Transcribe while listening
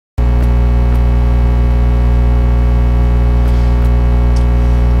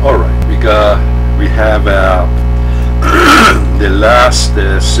have the last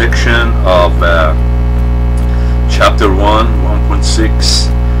section of chapter 1.6.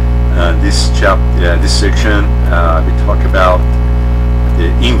 This section we talk about the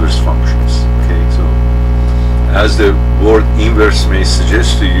inverse functions. Okay, so as the word inverse may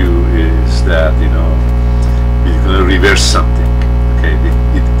suggest to you, is that we're going to reverse something. Okay,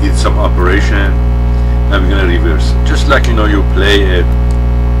 it did some operation, now we're going to reverse it. Just like you play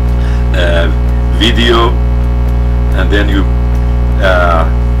a video and then you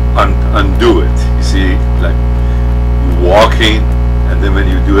undo it. You see, like walking, and then when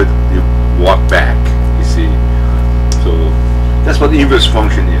you do it, you walk back. You see, so that's what the inverse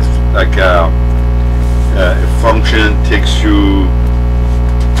function is. Like a function takes you,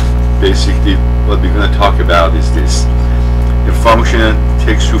 basically what we're going to talk about is this. A function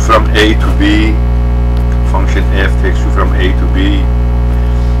takes you from A to B. Function f takes you from A to B.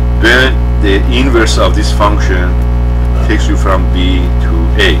 Then the inverse of this function takes you from B to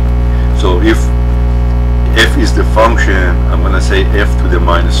A. So if f is the function, I'm going to say f to the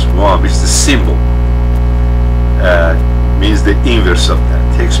 -1, which is the symbol. Means the inverse of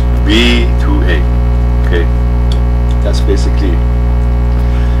that. Takes B to A. Okay, that's basically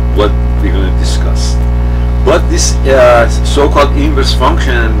what we're going to discuss. But this so-called inverse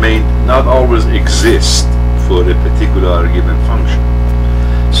function may not always exist for a particular given function.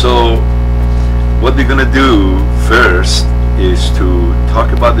 So what we're going to do first is to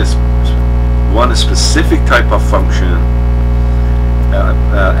talk about this one specific type of function,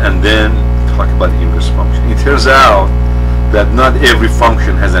 and then talk about the inverse function. It turns out that not every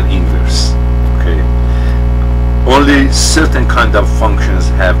function has an inverse. Okay, only certain kind of functions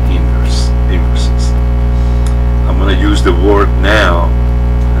have inverses. I'm going to use the word now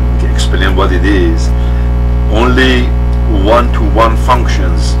and explain what it is. Only one-to-one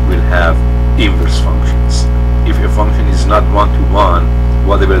functions will have inverse functions. If a function is not one-to-one,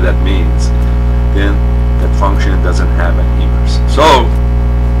 whatever that means, then that function doesn't have an inverse. So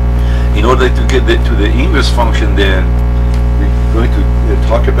in order to get to the inverse function, then we're going to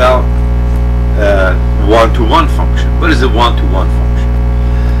talk about one-to-one function. What is a one-to-one function?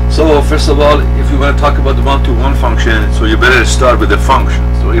 So first of all, if you want to talk about the one-to-one function, so you better start with the function.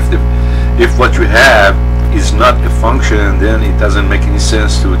 So if what you have is not a function, then it doesn't make any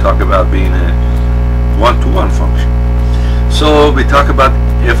sense to talk about being a one-to-one function. So we talk about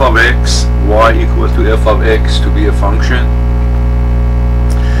f of x, y equal to f of x to be a function,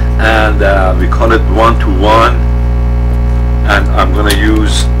 and we call it one-to-one, and I'm going to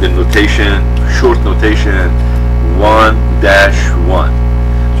use the notation, short notation, 1-1.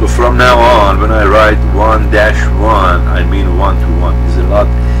 So from now on, when I write 1-1, I mean one-to-one. It's a lot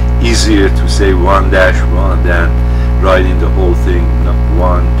easier to say 1-1 than writing the whole thing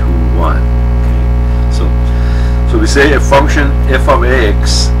 1-to-1. Okay. So we say a function f of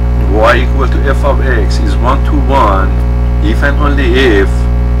x, y equal to f of x is one-to-one if and only if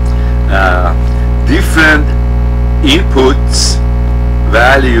different inputs,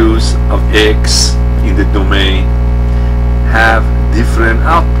 values of x in the domain have different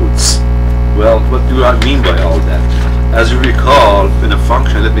outputs. Well, what do I mean by all that? As you recall, in a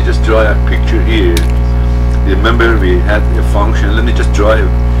function, let me just draw a picture here. Remember, we had a function. Let me just draw a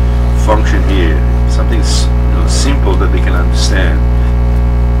function here, something simple that we can understand.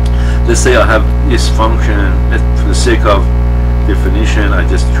 Let's say I have this function. For the sake of definition, I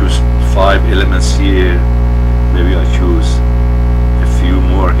just choose 5 elements here. Maybe I choose a few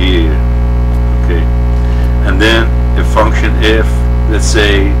more here. Okay, and then a function f, let's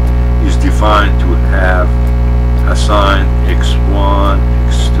say, is defined to have assigned x1,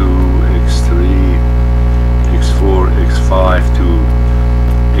 x2, x3, x4, x5 to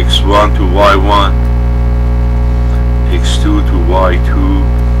x1 to y1, x2 to y2,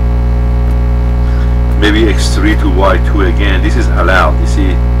 maybe x3 to y2 again. This is allowed. You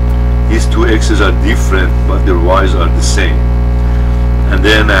see, these two x's are different, but their y's are the same. And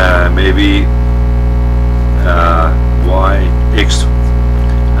then maybe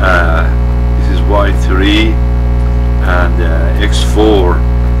this is y3, and x4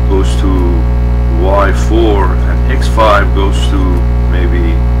 goes to y4, and x5 goes to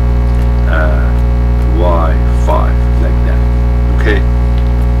maybe y5, like that. Okay,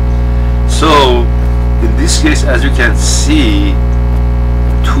 so in this case, as you can see,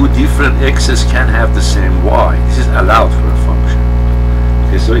 two different x's can have the same y. This is allowed for a function.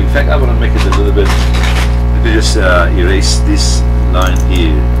 Okay, so in fact I want to make it a little bit, let me just erase this line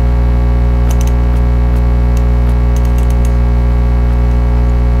here.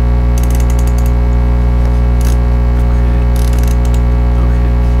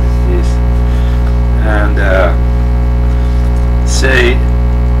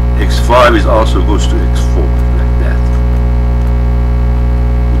 also goes to x4 like that.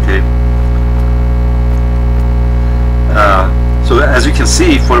 Okay. So as you can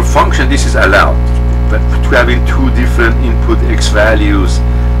see, for a function this is allowed, but to having two different input x values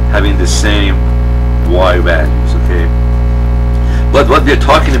having the same y values. Okay. But what we're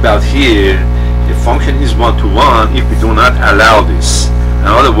talking about here, a function is one-to-one if we do not allow this. In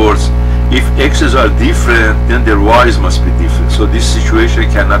other words, if x's are different, then their y's must be different. So this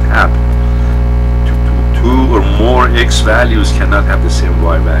situation cannot happen. Two or more x values cannot have the same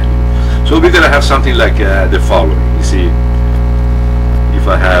y value. So we're going to have something like the following. You see, if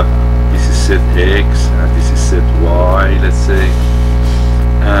I have, this is set x and this is set y, let's say,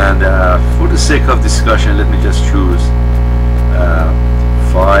 and for the sake of discussion, let me just choose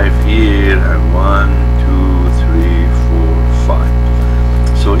 5 here and 1, 2, 3, 4,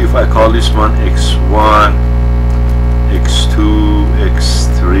 5. So if I call this one x1, x2,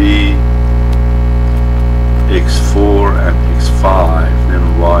 x3, x4 and x5, then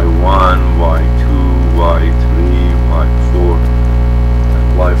y1, y2, y3, y4 and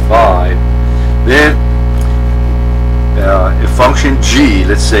y5, then a function g,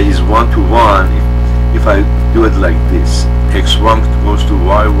 let's say, is one-to-one. If I do it like this, x1 goes to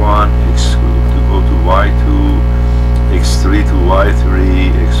y1, x2 to go to y2, x3 to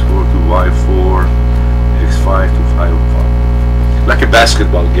y3, x4 to y4, x5 to 5. Like a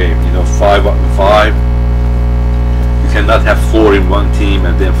basketball game, you know, 5 on 5. You cannot have 4 in one team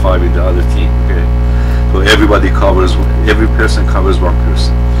and then 5 in the other team. Okay, so every person covers one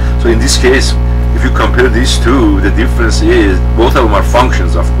person. So in this case, if you compare these two, the difference is both of them are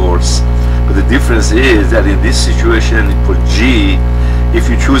functions, of course. But the difference is that in this situation for g, if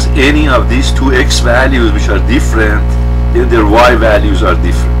you choose any of these two x values which are different, then their y values are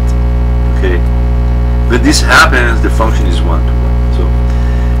different. Okay. When this happens, the function is one-to-one. So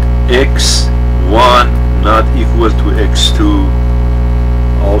x1 not equal to x2,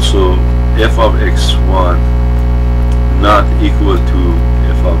 also f of x1 not equal to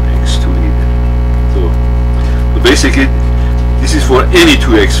f of x2 either. So basically, this is for any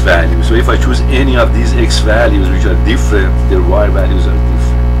two x values. So if I choose any of these x values which are different, their y values are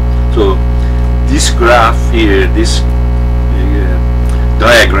different. So this graph here, this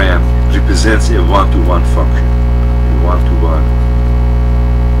diagram represents a one-to-one function. A one-to-one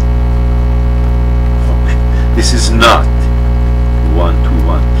function. This is not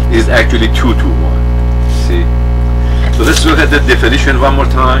one-to-one. It is actually two-to-one. See? So let's look at the definition one more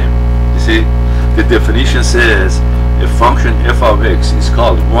time. You see? The definition says a function f of x is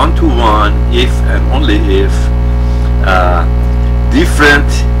called one-to-one if and only if different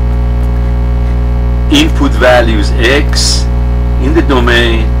input values x in the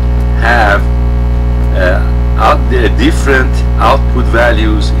domain have different output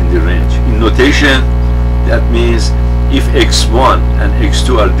values in the range. In notation, that means if x1 and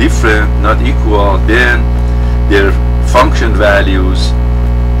x2 are different, not equal, then their function values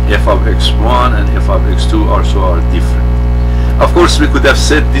f of x1 and f of x2 also are different. Of course, we could have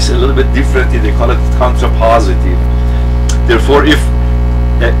said this a little bit differently. They call it contrapositive. Therefore, if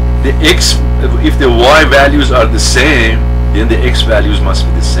the y values are the same, then the x values must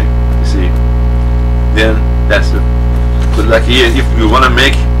be the same. You see? Then that's it. But like here, if you want to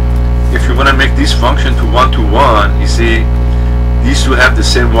make this function to one-to-one, you see, these two have the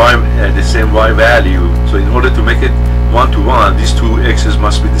same y value. So in order to make it one-to-one, these two x's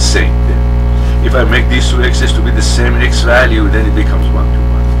must be the same. Then, if I make these two x's to be the same x value, then it becomes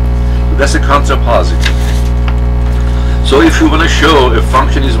one-to-one. So that's a contrapositive. So if you want to show a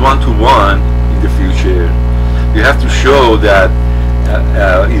function is one-to-one in the future, you have to show that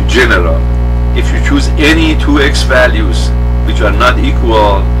in general, if you choose any two x values which are not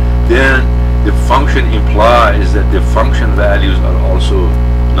equal, then the function implies that the function values are also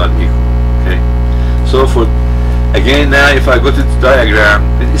not equal. Okay. So for again, now if I go to the diagram,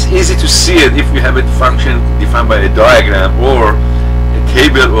 it's easy to see it if you have a function defined by a diagram or a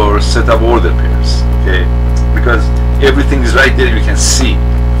table or set of order pairs. Okay, because everything is right there, you can see.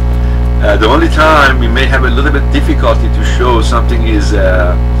 The only time we may have a little bit difficulty to show something is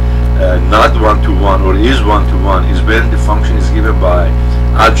not one-to-one or is one-to-one is when the function is given by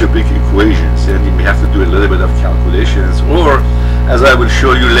algebraic equations, and you may have to do a little bit of calculations, or as I will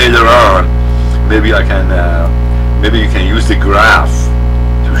show you later on, maybe you can use the graph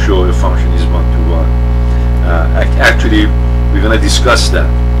to show a function is one-to-one. Actually, we're going to discuss that.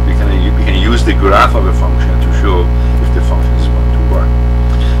 We can use the graph of a function to show if the function is one-to-one.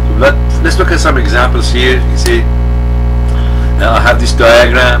 So let's look at some examples here. You see, now I have this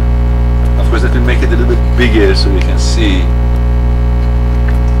diagram. Of course, I can make it a little bit bigger so you can see.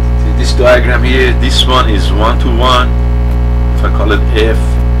 this diagram here, this one is 1 to 1. If I call it F,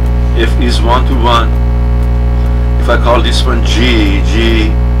 F is 1 to 1. If I call this one G, G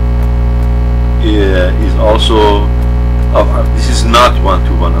is also, this is not 1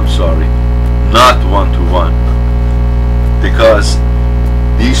 to 1, I'm sorry, not 1 to 1, because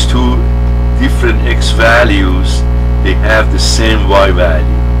these two different X values, they have the same Y value.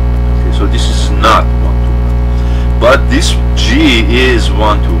 Okay, so this is not 1 to 1, but this G is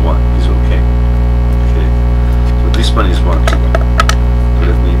 1 to 1, is okay. Okay, so this one is 1 to 1. So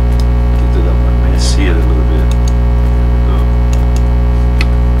let me get rid of my mess here a little bit.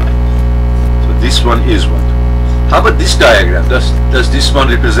 This one is 1 to 1. How about this diagram? Does this one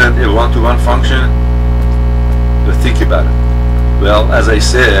represent a 1 to 1 function? But think about it. Well, as I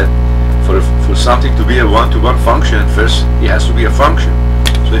said, for something to be a 1 to 1 function, first it has to be a function.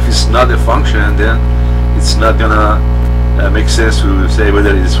 So if it's not a function, then it's not gonna make sense to say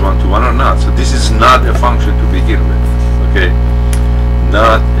whether it's 1 to 1 or not. So this is not a function to begin with. Okay,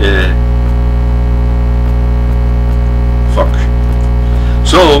 not a function.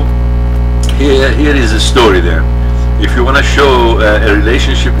 So here is a story then. If you want to show a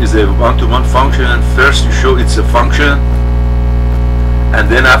relationship is a 1 to 1 function, first you show it's a function, and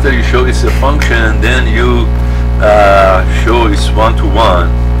then after you show it's a function, then you show it's 1 to 1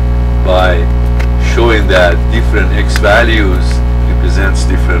 by showing that different X values represents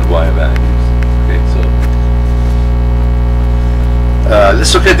different Y values. Okay, so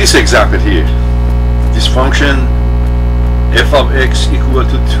let's look at this example here. This function f of x equal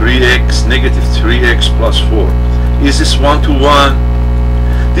to 3x negative 3x plus 4. Is this 1 to 1?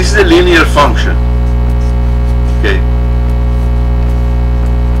 This is a linear function. Okay.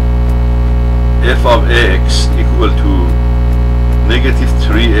 F of x equal to negative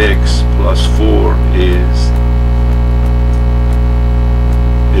 3x plus 4 is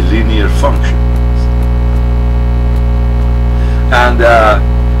a linear function. And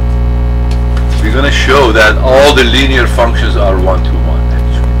we're going to show that all the linear functions are 1 to 1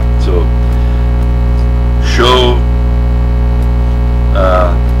 actually. So show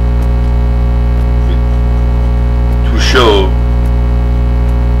to show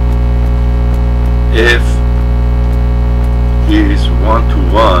f is 1 to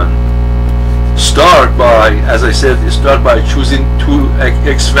 1, start by, as I said, start by choosing two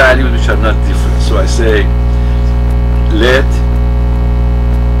X values which are not different. So I say let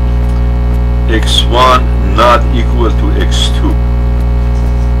x1 not equal to x2.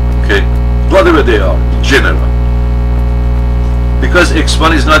 Okay, whatever they are, general. Because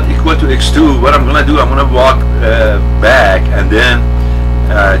x1 is not equal to x2, what I'm gonna do, I'm gonna walk back and then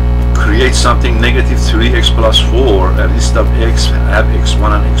create something negative 3x plus 4, and instead of x have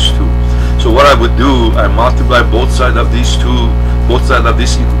x1 and x2. So what I would do, I multiply both sides of these two, both sides of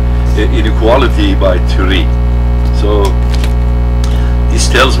this inequality by 3. So this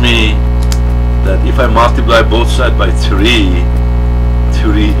tells me that if I multiply both sides by 3,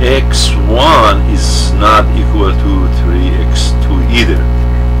 3x1 is not equal to 3x2 either.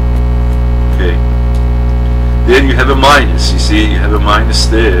 Okay. Then you have a minus. You see, you have a minus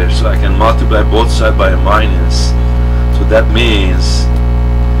there. So I can multiply both sides by a minus. So that means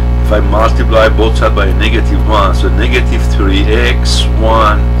if I multiply both sides by a negative 1, so negative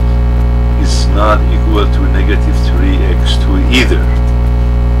 3x1 is not equal to negative 3x2 either.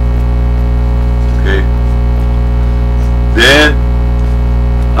 Okay. Then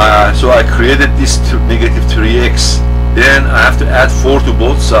so I created this negative 3x. Then I have to add 4 to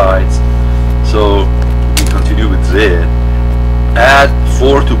both sides. So we continue with Z. Add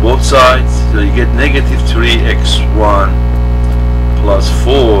 4 to both sides. So you get negative 3x1 plus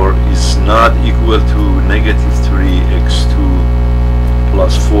 4 is not equal to negative 3x2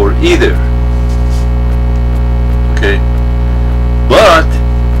 plus 4 either. Okay. But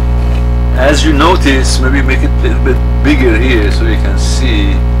as you notice, maybe make it a little bit bigger here so you can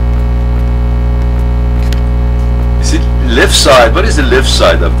see. You see left side, what is the left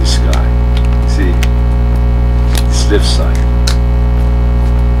side of this guy? See, this left side.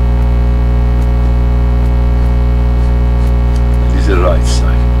 And this is the right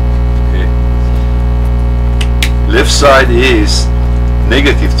side. Okay. Left side is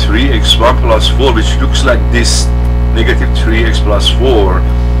negative 3x1 plus 4, which looks like this negative 3x plus 4.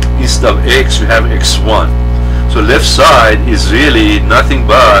 Instead of x, we have x1. So left side is really nothing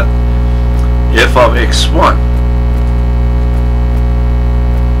but f of x1.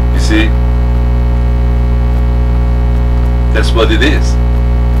 You see? That's what it is.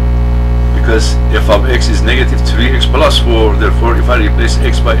 Because f of x is negative 3x plus 4, therefore if I replace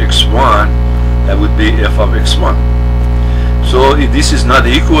x by x1, that would be f of x1. So if this is not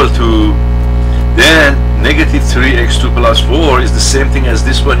equal to, then negative 3x2 plus 4 is the same thing as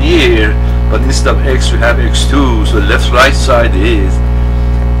this one here, but instead of x you have x2, so the left right side is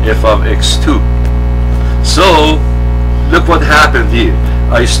f of x2. So look what happened here.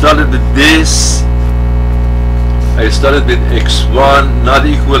 I started with this, I started with x1 not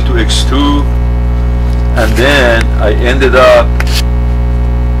equal to x2, and then I ended up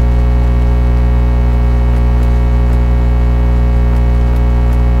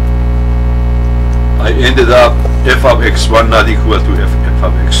f of x1 not equal to f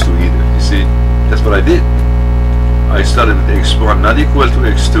of x2 either. You see, that's what I did. I started with x1 not equal to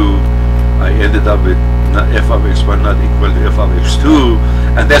x2. I ended up with f of x1 not equal to f of x2,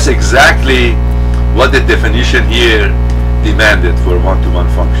 and that's exactly what the definition here demanded for a one-to-one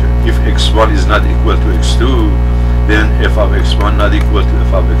function. If x1 is not equal to x2, then f of x1 not equal to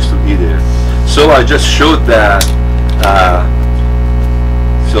f of x2 either. So I just showed that.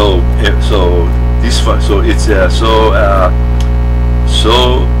 So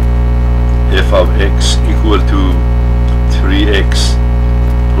f of x equal to 3x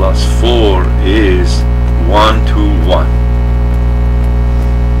plus 4 is 1 to 1.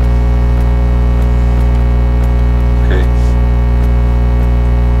 Okay,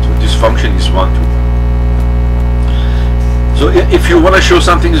 so this function is 1 to 1. So if you want to show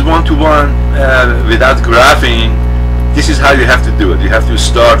something is 1 to 1 without graphing, this is how you have to do it. You have to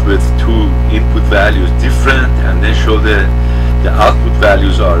start with two input values different, and then show the output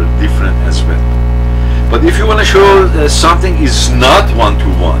values are different as well. But if you want to show something is not 1 to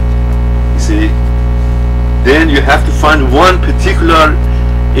 1, you see, then you have to find one particular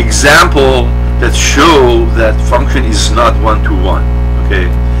example that show that function is not 1 to 1.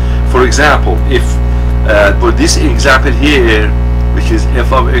 Okay, for example, if for this example here, which is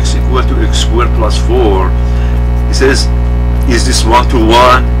f of x equal to x squared plus 4, it says, is this 1 to 1?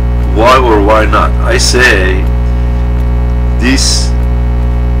 Why or why not? I say this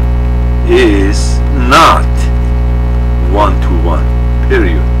is not 1 to 1,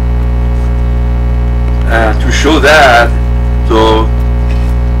 period. To show that, so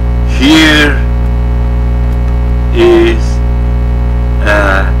here is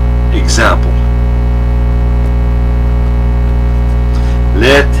an example.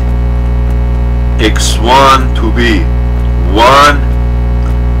 Let x1 to be 1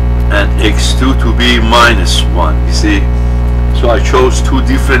 and x2 to be minus 1. You see, so I chose two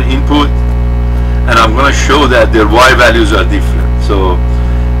different input, and I'm going to show that their y values are different. So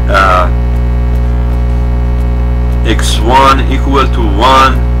x1 equal to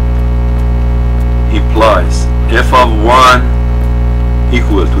 1 implies f of 1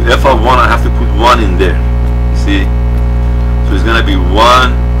 equal to f of 1. I have to put 1 in there. You see, so it's going to be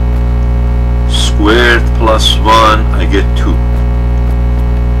 1 squared plus 1, I get 2.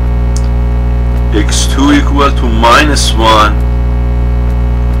 x2 equal to minus 1,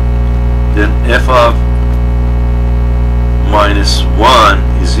 then f of minus 1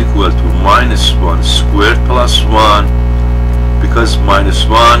 is equal to minus 1 squared plus 1. Because minus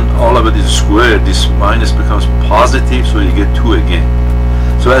 1, all of it is squared, this minus becomes positive, so you get 2 again.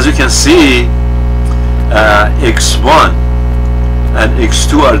 So as you can see, x1 and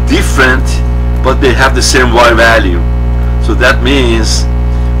x2 are different, but they have the same y value. So that means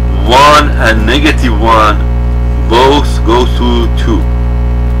 1 and negative 1 both go to 2.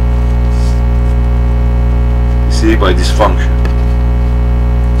 You see, by this function.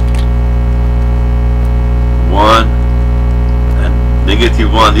 1 and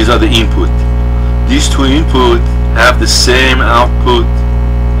negative 1, these are the input. These two input have the same output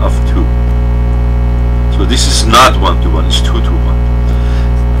of 2. So this is not 1 to 1, it's 2 to 1.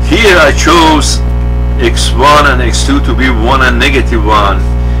 Here I chose x1 and x2 to be 1 and negative 1.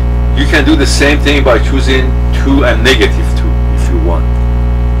 You can do the same thing by choosing 2 and negative 2 if you want.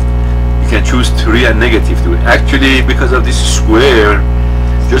 You can choose 3 and negative 2. Actually, because of this square,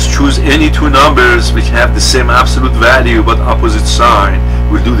 just choose any two numbers which have the same absolute value but opposite sign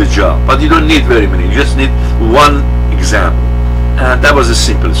will do the job. But you don't need very many, you just need one example. And that was the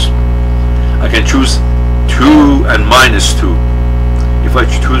simplest one. I can choose 2 and minus 2. If I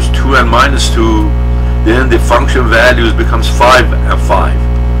choose 2 and minus 2, then the function values becomes 5 and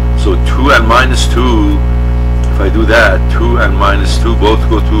 5. So 2 and minus 2, if I do that, 2 and minus 2 both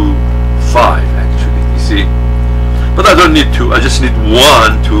go to 5 actually, you see. But I don't need 2, I just need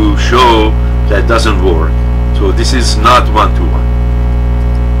 1 to show that doesn't work. So this is not 1 to 1.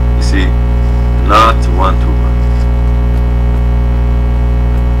 You see, not 1 to 1.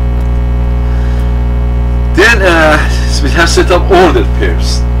 Then we have set up ordered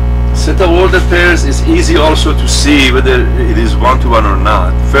pairs. Set of ordered pairs is easy also to see whether it is one-to-one or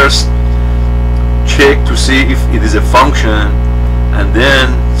not. First, check to see if it is a function, and then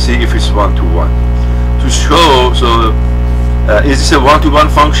see if it's one-to-one. To show, so is this a one-to-one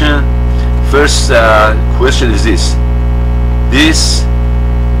function? First question is this. This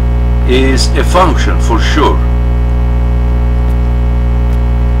is a function for sure,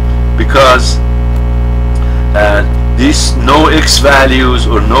 because this no x values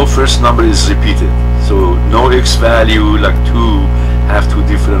or no first number is repeated. So no x value like 2 have two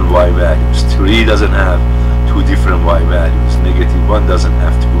different y values. 3 doesn't have two different y values. -1 doesn't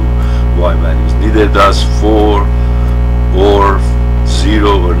have two y values. Neither does 4 or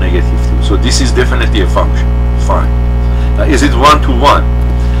 0 or -2. So this is definitely a function. Fine. Now, is it one-to-one?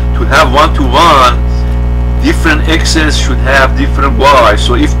 To have one-to-one, different x's should have different y.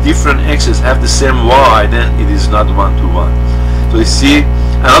 So if different x's have the same y, then it is not one-to-one. So you see,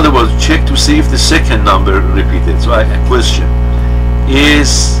 in other words, check to see if the second number repeated. So I question,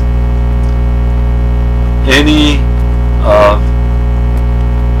 is any of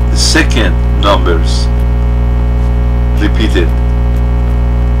the second numbers repeated?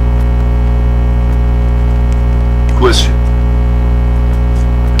 Question.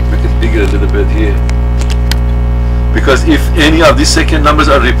 Make it bigger a little bit here. Because if any of these second numbers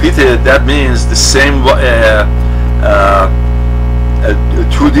are repeated, that means the same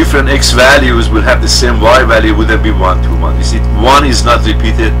two different x values will have the same y value, would that be one-to-one? You see, 1 is not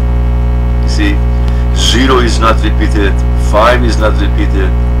repeated. You see, 0 is not repeated. 5 is not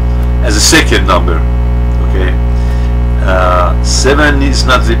repeated as a second number. Okay, 7 is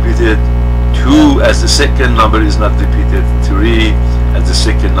not repeated. 2 as the second number is not repeated. 3 as the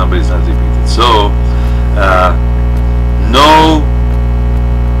second number is not repeated. So no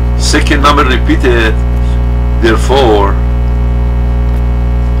second number repeated, therefore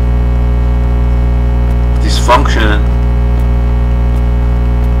this function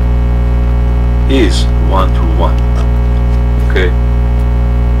is one-to-one. Okay.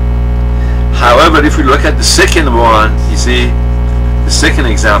 However, if we look at the second one, you see, the second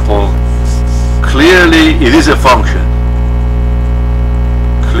example, clearly it is a function.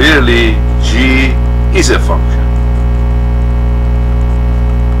 Clearly G is a function,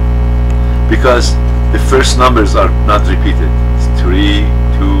 because the first numbers are not repeated. It's 3,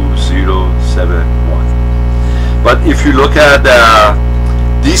 2, 0, 7, 1. But if you look at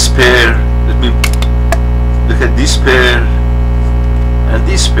this pair, let me look at this pair and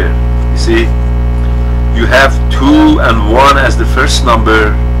this pair. You see, you have 2 and 1 as the first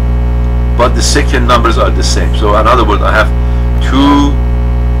number, but the second numbers are the same. So in other words, I have 2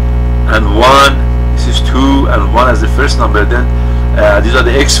 and 1. This is 2 and 1 as the first number. Then these are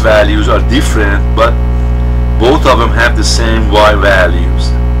the x values are different, but both of them have the same y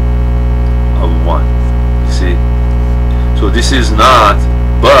values of 1. You see, so this is not,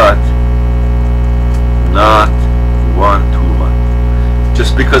 but not one-to-one,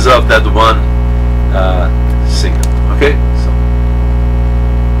 just because of that one single. Okay, so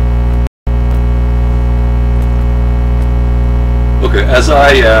okay, as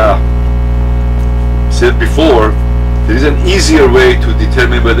I said before, there is an easier way to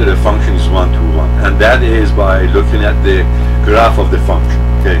determine whether a function is one-to-one, and that is by looking at the graph of the function.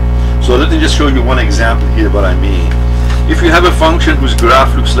 Okay, so let me just show you one example here what I mean. If you have a function whose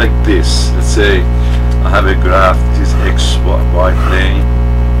graph looks like this, let's say I have a graph, this is x, y plane,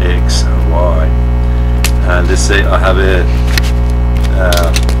 x and y, and let's say I have a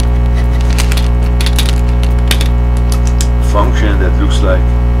function that looks like,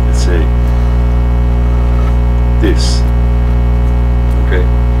 let's say, this. Okay,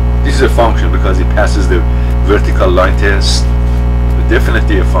 this is a function because it passes the vertical line test, but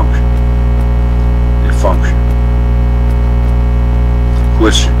definitely a function. A function.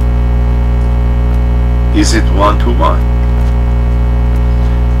 Question: is it one-to-one?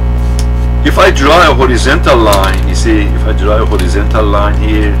 If I draw a horizontal line, you see, if I draw a horizontal line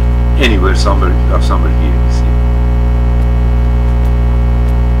here, anywhere, somewhere here, you see,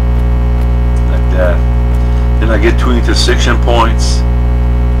 like that. Then I get two intersection points,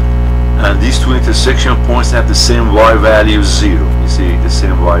 and these two intersection points have the same y value 0. You see, the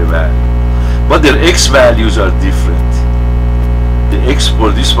same y value, but their x values are different. The x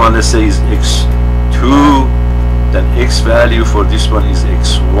for this one, let's say, is x2, then x value for this one is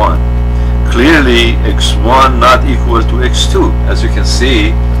x1. Clearly x1 not equal to x2. As you can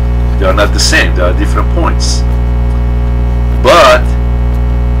see, they are not the same, they are different points, but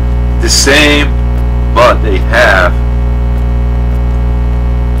the same, but they have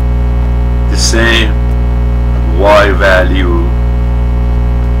the same y value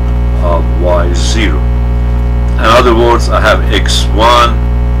of y0. In other words, I have x1,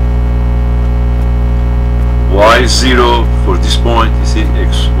 y0 for this point. You see,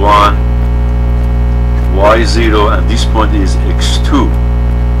 x1, y0, and this point is x2,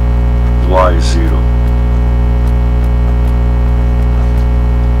 y0.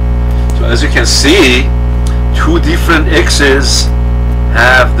 So as you can see, two different x's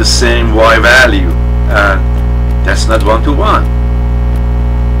have the same y value, and that's not one-to-one.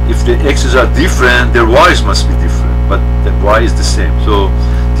 If the x's are different, their y's must be different, but the y is the same. So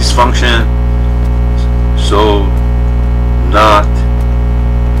this function, so not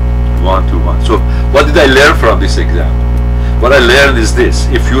one-to-one. So what did I learn from this example? What I learned is this: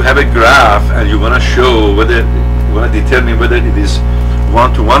 if you have a graph and you want to show whether you want to determine whether it is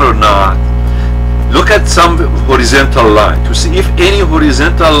one-to-one or not, look at some horizontal line to see if any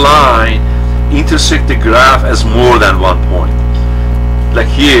horizontal line intersect the graph as more than one point. Like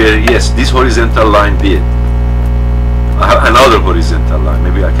here, yes, this horizontal line did. I have another horizontal line.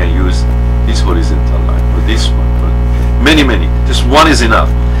 Maybe I can use this horizontal line or this one. Or many. Just one is enough.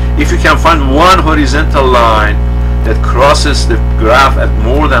 If you can find one horizontal line that crosses the graph at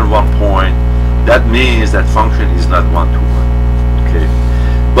more than one point, that means that function is not one-to-one. Okay.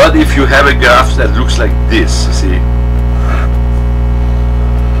 But if you have a graph that looks like this, you see,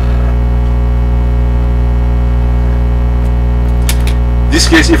 in this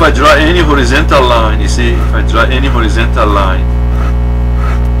case, if I draw any horizontal line, you see, if I draw any horizontal line,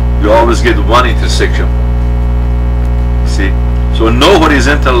 you always get one intersection. See, so no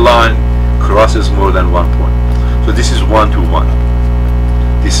horizontal line crosses more than one point. So this is one-to-one.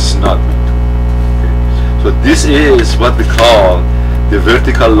 This is not one-to-one. Okay. So this is what we call the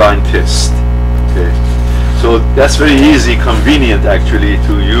vertical line test. Okay. So that's very easy, convenient actually,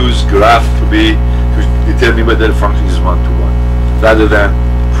 to use graph to determine whether the function is one-to-one, rather than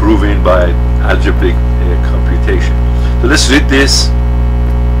proven by algebraic computation. So let's read this.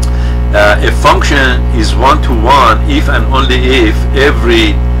 A function is one-to-one if and only if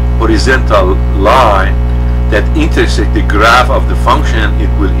every horizontal line that intersects the graph of the function, it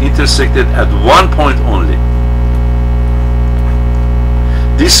will intersect it at one point only.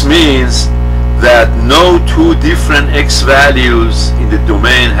 This means that no two different x values in the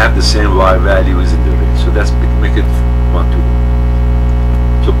domain have the same y values in the range. So that's make it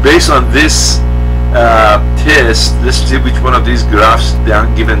one-to-one. So based on this test, let's see which one of these graphs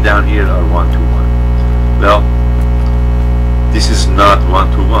given down here are one-to-one. Well, this is not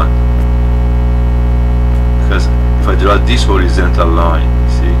one-to-one, because if I draw this horizontal line, you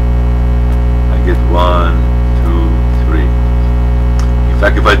see, I get 1, 2, 3. In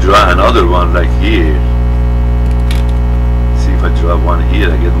fact, if I draw another one like here, see, if I draw one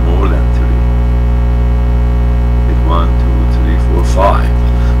here, I get more than 3. I get 1, 2, 3, 4, 5.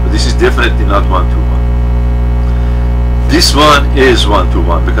 But this is definitely not one-to-one. This one is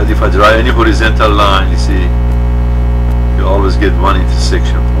one-to-one, because if I draw any horizontal line, you see, you always get one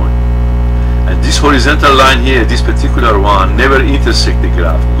intersection point. And this horizontal line here, this particular one, never intersects the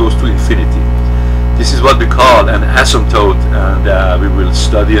graph. It goes to infinity. This is what we call an asymptote, and we will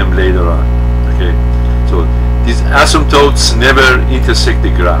study them later on. Okay, so these asymptotes never intersect the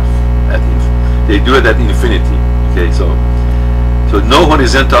graph. They do it at infinity. Okay, so no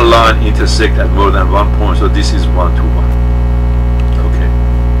horizontal line intersect at more than one point. So this is one-to-one. Okay,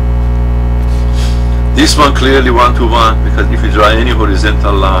 this one clearly one-to-one, because if you draw any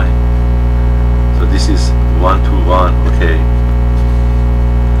horizontal line, so this is one-to-one. Okay,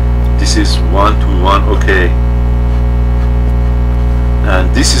 this is one-to-one. Okay,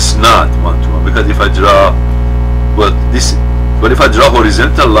 and this is not one-to-one, because if I draw, well, but if I draw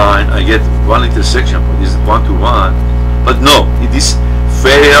horizontal line, I get one intersection point. This is one-to-one, but no, this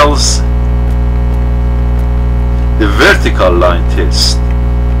fails the vertical line test.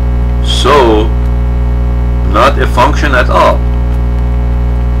 So not a function at all.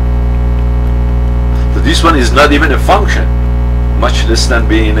 So this one is not even a function, much less than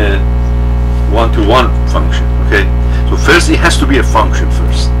being a one-to-one function. Okay, so first it has to be a function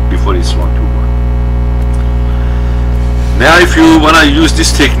first before it's one-to-one. Now if you want to use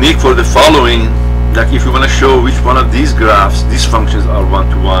this technique for the following, like if you want to show which one of these graphs, these functions are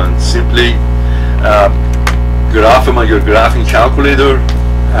one-to-one, simply graph them on your graphing calculator,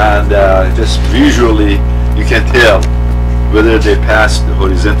 and just visually you can tell whether they pass the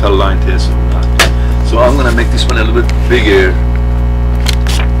horizontal line test or not. So I'm going to make this one a little bit bigger,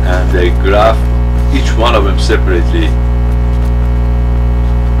 and they graph each one of them separately.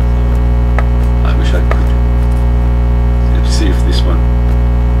 I wish I could. Let's see if this one,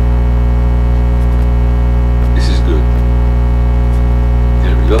 this is good.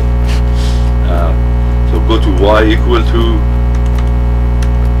 There we go. y equal to,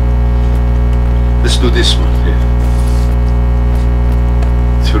 let's do this one here.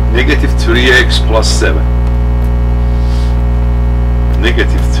 Negative 3x plus 7.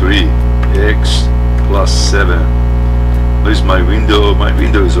 Negative 3x plus 7. Where is my window? My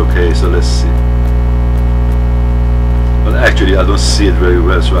window is okay, so let's see. But actually I don't see it very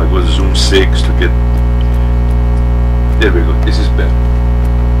well, so I go to zoom 6 to get, there we go, this is better.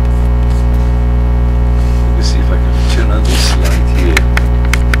 Let me see if I can turn on this light here.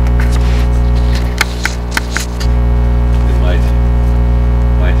 It might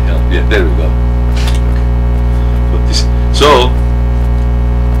help. Yeah, there we go. Okay. So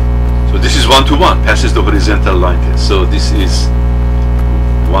this is 1-to-1, passes the horizontal line test. So this is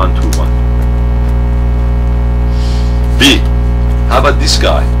 1-to-1. B, how about this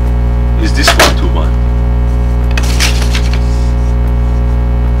guy? Is this 1-to-1?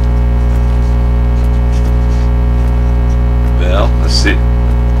 Well, let's see.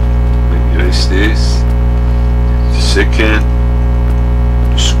 Let me erase this. Second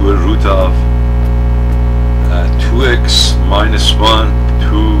square root of 2x minus 1,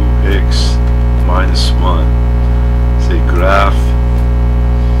 2x minus 1. Say graph.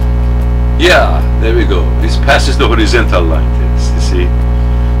 Yeah, there we go. This passes the horizontal line test, you see.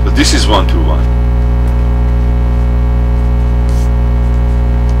 So this is 1-to-1.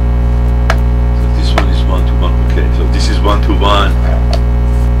 So this one is 1-to-1. Okay, so this is 1-to-1.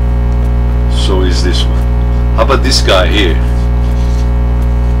 So is this one. How about this guy here?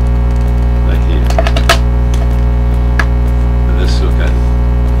 Right here. Let's look at it.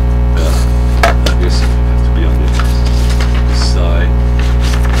 I guess it have to be on this side.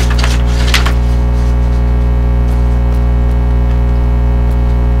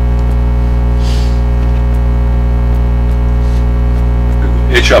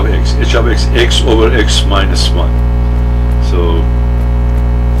 H of x, x over x minus 1. So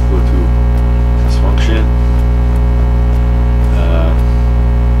go to this function,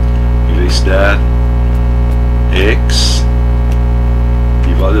 erase that, x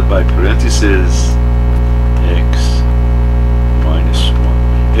divided by parentheses x minus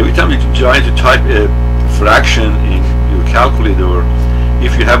 1. Every time you're trying to type a fraction in your calculator,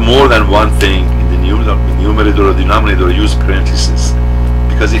 if you have more than one thing in the numerator or denominator, use parentheses.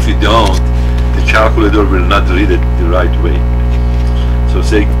 Because if you don't, the calculator will not read it the right way. So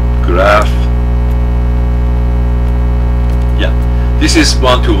say graph. Yeah, this is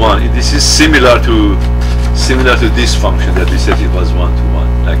 1-to-1. This is similar to this function that we said it was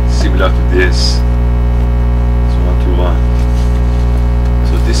 1-to-1. Like similar to this. It's 1-to-1.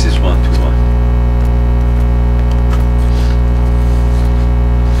 So this is 1-to-1.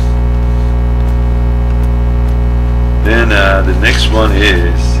 Then the next one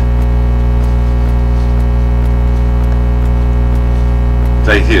is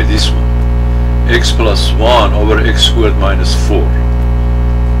right here, this one, x plus 1 over x squared minus 4.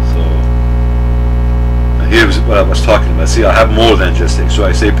 So here's what I was talking about. See, I have more than just x, so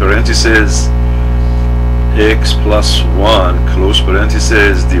I say parentheses x plus 1 close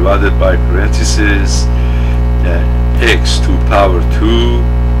parentheses divided by parentheses x to power 2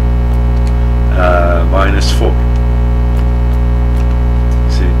 minus 4.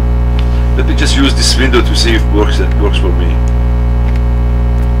 Let me just use this window to see if it works for me.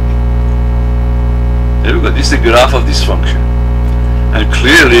 There we go. This is the graph of this function. And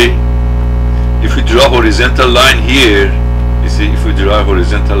clearly, if we draw a horizontal line here, you see, if we draw a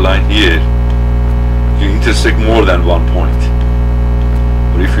horizontal line here, you intersect more than one point.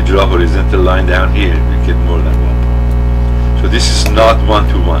 Or if you draw a horizontal line down here, you get more than one point. So this is not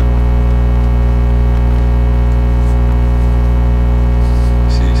 1-to-1.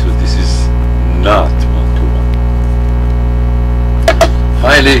 Not 1-to-1.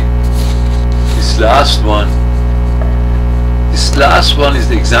 Finally, this last one is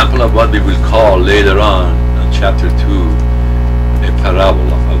the example of what we will call later on in chapter 2 a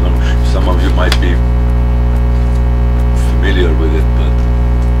parabola. I don't know, some of you might be familiar with it, but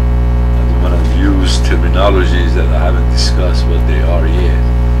I don't want to use terminologies that I haven't discussed what they are yet.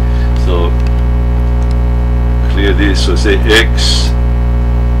 So clear this. So say x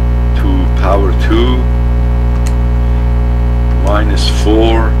to power 2 minus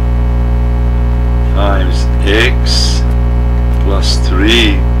 4 times x plus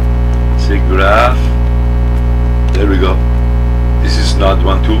 3. Say graph. There we go. This is not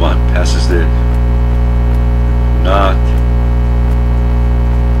 1-to-1. Passes there. Not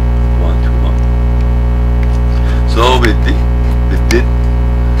 1-to-1. So we did.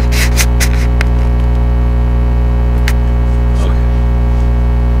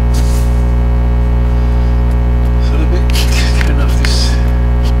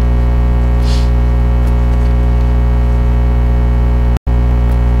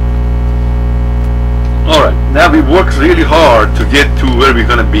 now we worked really hard to get to where we're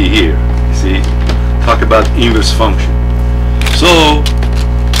going to be here. You see, talk about inverse function. So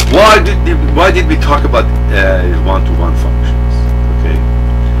why did we talk about one-to-one functions? Okay,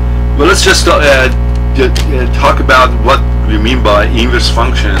 well, let's just talk about what we mean by inverse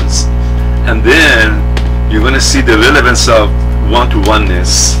functions, and then you're going to see the relevance of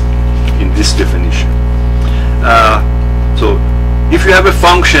one-to-oneness in this definition. So if you have a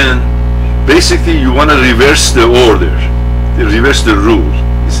function, basically you want to reverse the order, reverse the rule,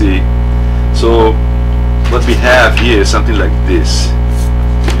 you see. So what we have here is something like this.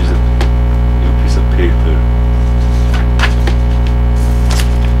 Use a new piece of paper.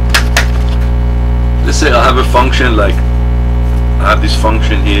 Let's say I have a function like, I have this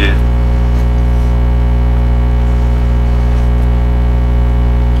function here.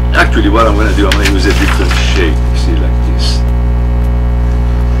 Actually, what I'm going to do, I'm going to use a different shape, you see, like this,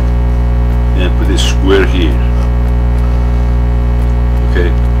 and put a square here.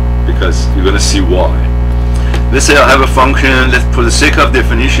 Okay, because you're going to see why. Let's say I have a function. For the sake of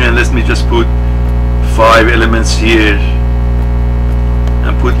definition, let me just put 5 elements here,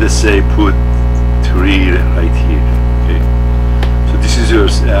 and let's say put 3 right here. Okay, so this is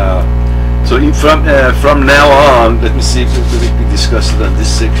yours. So from now on, let me see if we discussed it on this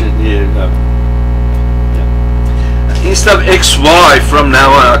section here. Instead of xy, from now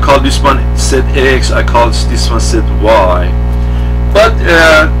on, I call this one set x, I call this one set y. But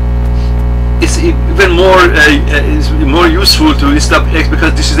it's even more useful to instead of x,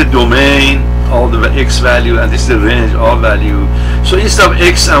 because this is the domain, all the x value, and this is the range, all value. So instead of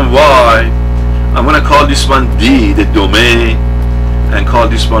x and y, I'm going to call this one d, the domain, and call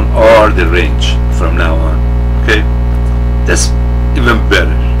this one r, the range, from now on. Okay, that's even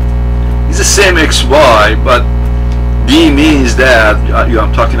better. It's the same xy, but d means that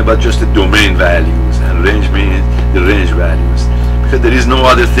I'm talking about just the domain values, and range means the range values, because there is no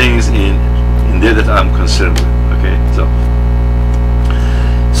other things in there that I'm concerned with. Okay, so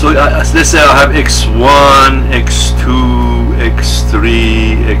let's say I have x1, x2,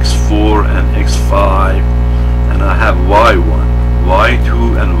 x3, x4, and x5, and I have y1,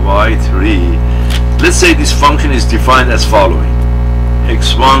 y2, and y3. Let's say this function is defined as following: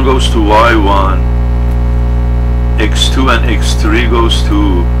 x1 goes to y1, x2 and x3 goes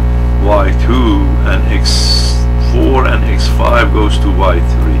to y2, and x4 and x5 goes to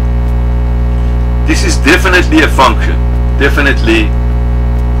y3. This is definitely a function, definitely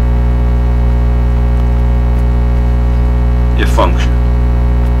a function.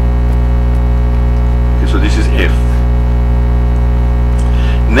 Okay, so this is f.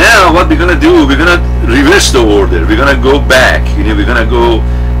 Now what we're going to do, we're going to reverse the order. We're going to go back. We're going to go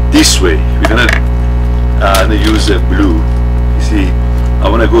this way. We're going to use a blue. You see, I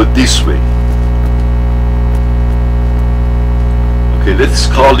want to go this way. Okay, let's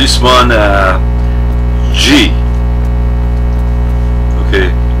call this one G. Okay,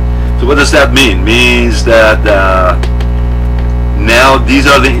 so what does that mean? Means that now these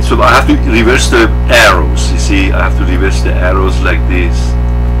are the, so I have to reverse the arrows. You see, I have to reverse the arrows like this.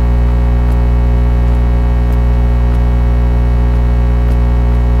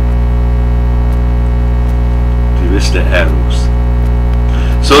 The arrows.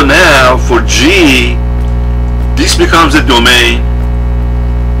 So now for G, this becomes a domain,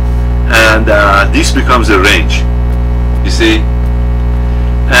 and this becomes a range. You see,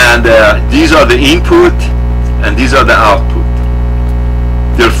 and these are the input, and these are the output.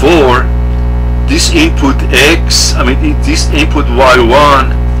 Therefore, this input x, this input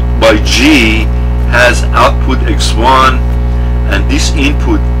y1 by G has output x1, and this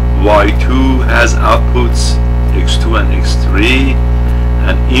input y2 has outputs x2 and x3,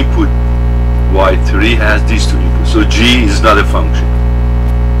 and input y3 has these two inputs. So G is not a function.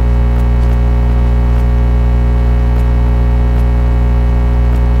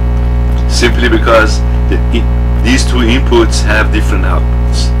 Simply because these two inputs have different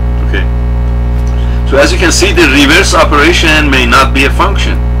outputs. Okay. So as you can see, the reverse operation may not be a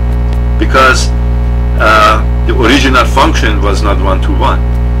function, because the original function was not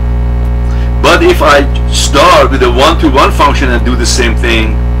one-to-one. But if I start with a one-to-one function and do the same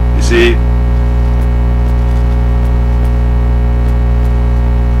thing, you see,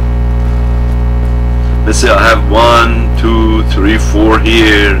 let's say I have 1, 2, 3, 4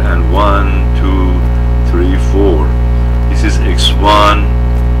 here, and 1, 2, 3, 4. This is x1,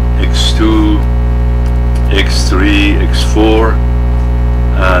 x2, x3, x4,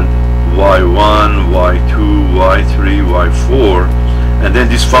 and y1, y2, y3, y4. And then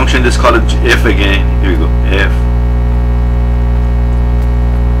this function, let's call it f again. Here we go, f.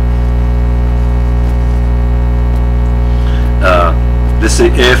 say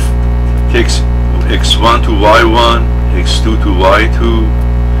f takes x1 to y1, x2 to y2,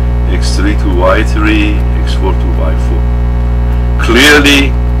 x3 to y3, x4 to y4. Clearly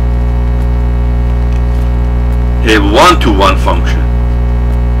a one-to-one function.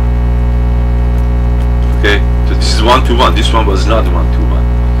 Okay, so this is one-to-one, this one was not one-to-one.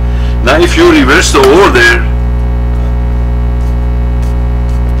 Now if you reverse the order,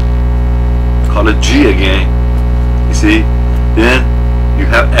 call it G again, you see, then you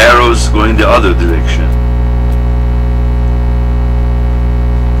have arrows going the other direction.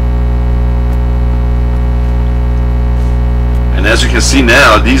 And as you can see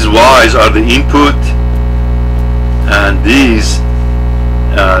now, these Y's are the input, and these,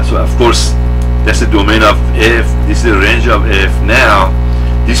 so of course, that's the domain of F, this is the range of F. Now,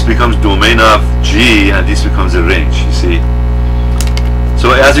 this becomes domain of G, and this becomes the range, you see.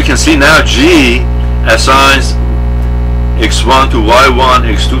 So as you can see now, G assigns x1 to y1,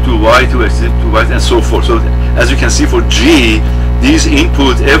 x2 to y2, x3 to y2, and so forth. So as you can see for G, these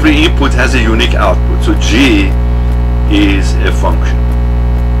input, every input has a unique output. So G is a function.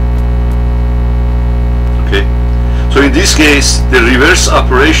 Okay. So in this case, the reverse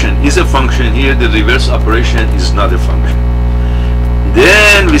operation is a function. Here, the reverse operation is not a function.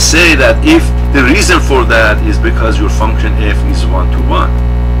 Then we say that if the reason for that is because your function f is one-to-one.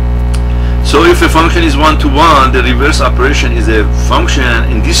 So if a function is one-to-one, the reverse operation is a function.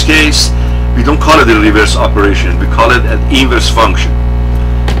 In this case, we don't call it a reverse operation. We call it an inverse function.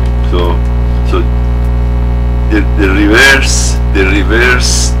 So the reverse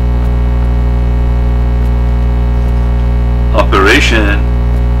operation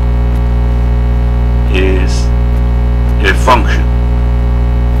is a function.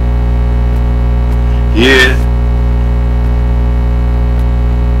 Here,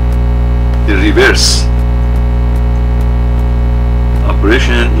 the reverse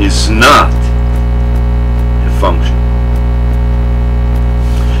operation is not a function.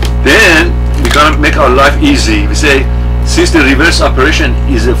 Then we're going to make our life easy. We say, since the reverse operation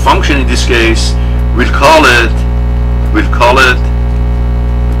is a function in this case, we'll call it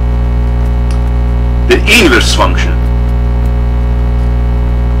the inverse function.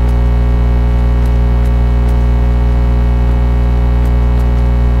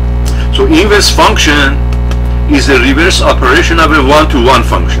 So inverse function is the reverse operation of a one-to-one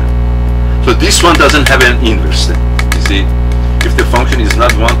function. So this one doesn't have an inverse then. You see, if the function is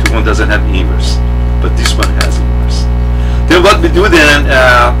not one-to-one, doesn't have inverse, but this one has inverse. Then what we do then,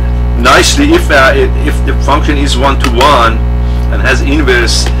 nicely, if the function is one-to-one and has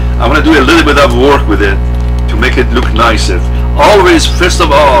inverse, I want to do a little bit of work with it to make it look nicer. Always, first of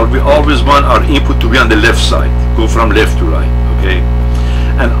all, we always want our input to be on the left side, go from left to right, okay?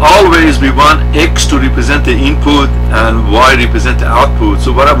 And always we want X to represent the input and Y represent the output.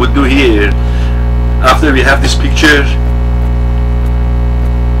 So what I would do here, after we have this picture,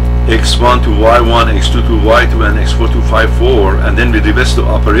 x1 to y1, x2 to y2, and x4 to y4, and then we reverse the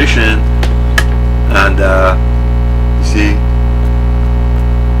operation, and you see,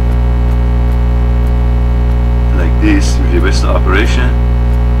 like this, we reverse the operation.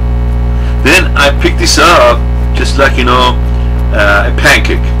 Then I pick this up just like, you know, a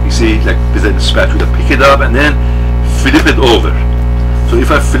pancake. You see, like with a spatula, pick it up and then flip it over. So if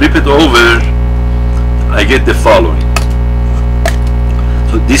I flip it over, I get the following.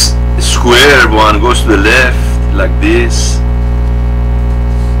 So this square one goes to the left like this,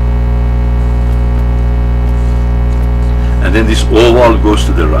 and then this oval goes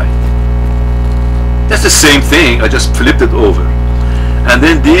to the right. That's the same thing, I just flipped it over. And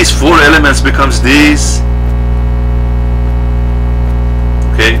then these four elements becomes these.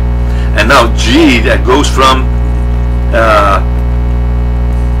 Okay, and now G that goes from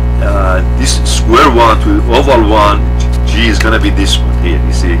this square one to the oval one, G is gonna be this one here,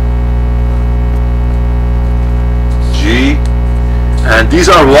 you see. G, and these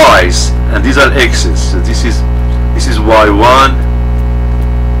are Y's and these are X's. So this is Y1,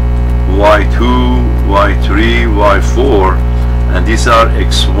 Y2, Y3, Y4, and these are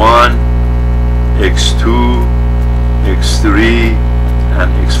X1, X2, X3, and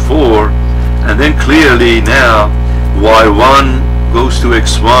X4. And then clearly now Y1 goes to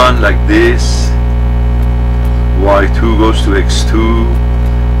X1 like this, Y2 goes to X2,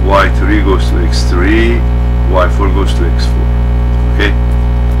 Y3 goes to X3, Y4 goes to X4. Okay?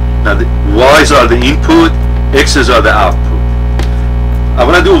 Now the Y's are the input, X's are the output. I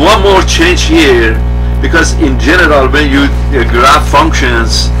want to do one more change here, because in general when you graph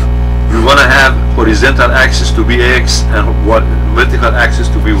functions, you want to have horizontal axis to be X and vertical axis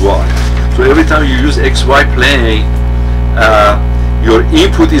to be Y. So every time you use XY plane, your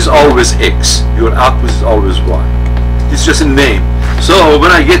input is always x, your output is always y. It's just a name. So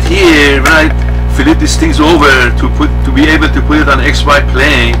when I get here, when I flip these things over to be able to put it on xy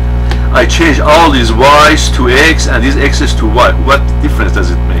plane, I change all these y's to x and these x's to y. What difference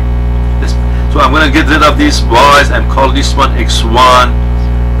does it make? So I'm going to get rid of these y's and call this one x1,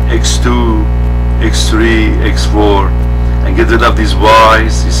 x2, x3, x4, and get rid of these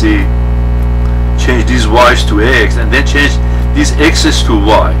y's. You see, change these y's to x and then change these x's to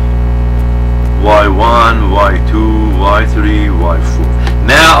y. y1, y2, y3, y4.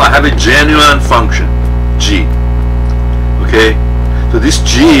 Now I have a genuine function, g. Okay? So this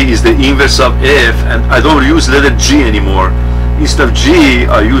g is the inverse of f, and I don't use letter g anymore. Instead of g,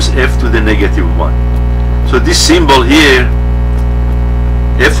 I use f to the negative 1. So this symbol here,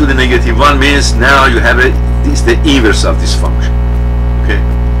 f to the negative 1, means now you have it's the inverse of this function. Okay?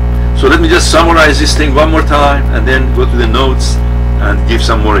 So let me just summarize this thing one more time and then go to the notes and give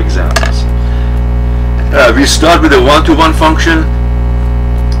some more examples. We start with a one-to-one function.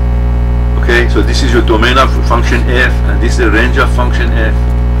 Okay, so this is your domain of function f, and this is the range of function f,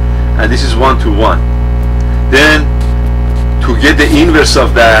 and this is one-to-one. Then, to get the inverse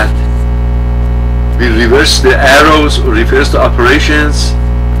of that, we reverse the arrows or reverse the operations.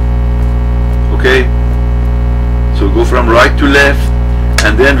 Okay, so go from right to left,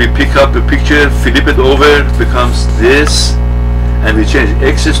 and then we pick up the picture, flip it over, becomes this, and we change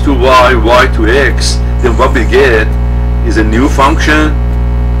x's to y, y to x. Then what we get is a new function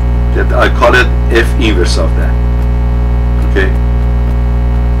that I call it f inverse of that. Okay,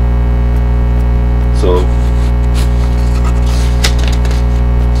 so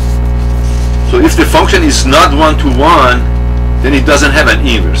if the function is not one-to-one, then it doesn't have an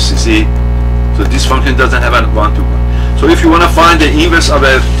inverse, you see. So this function doesn't have a one-to-one. So if you want to find the inverse of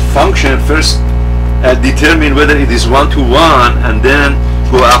a function, first determine whether it is one-to-one and then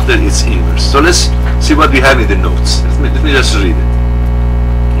go after its inverse. So let's see what we have in the notes. Let me just read it.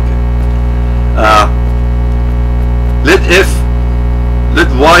 Okay. Let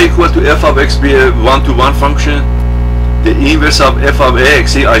y equal to f of x be a one-to-one function. The inverse of f of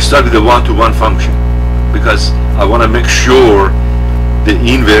x, see, I start with a one-to-one function because I want to make sure the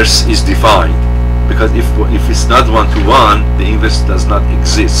inverse is defined, because if it's not one-to-one, the inverse does not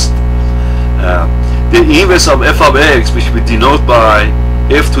exist. The inverse of f of x, which we denote by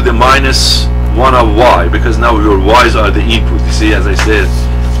f to the minus 1 of y, because now your y's are the input. You see, as I said,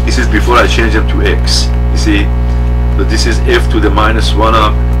 this is before I change them to x. You see, so this is f to the minus 1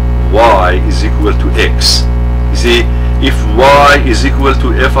 of y is equal to x. You see, if y is equal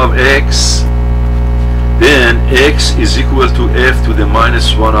to f of x, then x is equal to f to the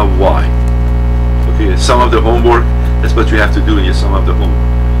minus 1 of y. Okay, some of the homework, that's what you have to do in some of the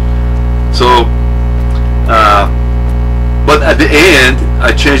homework. So, but at the end,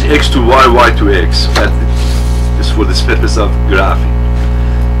 I change x to y, y to x. Just for this purpose of graphing.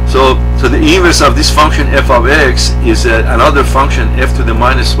 So the inverse of this function f of x is another function f to the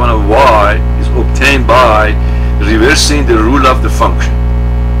minus 1 of y is obtained by reversing the rule of the function.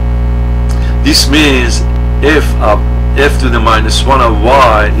 This means f of f to the minus 1 of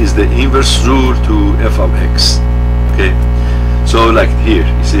y is the inverse rule to f of x. Okay, so like here,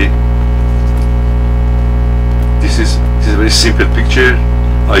 you see, this is a very simple picture.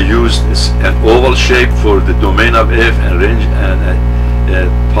 I used an oval shape for the domain of f and range, and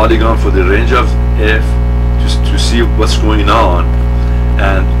a polygon for the range of f to see what's going on.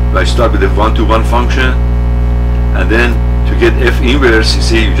 And I start with a one-to-one function, and then to get f inverse, you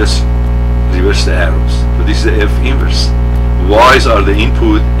see, you just reverse the arrows. So this is the f inverse. Y's are the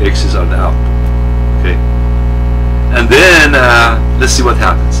input, x's are the output. Okay, and then let's see what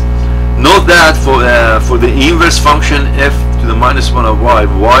happens. Note that for the inverse function f to the minus 1 of y,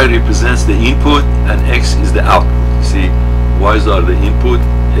 y represents the input and x is the output. You see, y's are the input,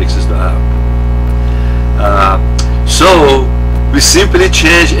 x is the output. So we simply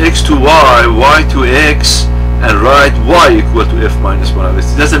change x to y, y to x, and write y equal to f minus 1 of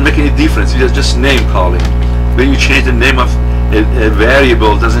x. It doesn't make any difference. You just name calling. When you change the name of a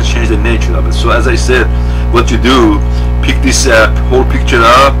variable, it doesn't change the nature of it. So as I said, what you do, pick this whole picture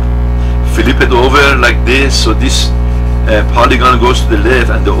up, flip it over like this, so this polygon goes to the left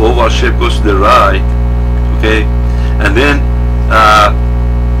and the oval shape goes to the right. Okay, and then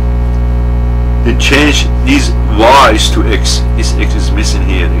change these y's to x. This x is missing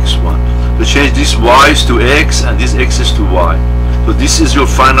here, x1. So change these y's to x and these x's to y. So this is your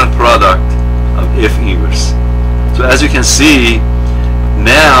final product of f inverse. So as you can see,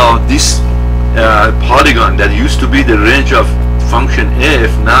 now this polygon that used to be the range of function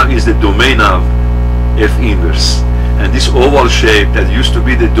f now is the domain of f inverse, And this oval shape that used to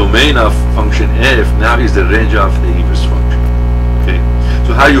be the domain of function f now is the range of the inverse function. Okay,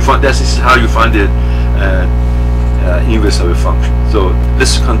 so how you find this is how you find the inverse of a function. So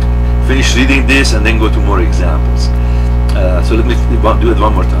let's finish reading this and then go to more examples. So let me do it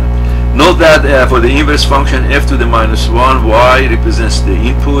one more time. Note that for the inverse function f to the minus 1, y represents the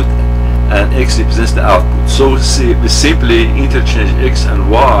input and x represents the output. So we simply interchange x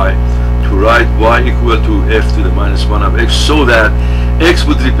and y to write y equal to f to the minus 1 of x, so that x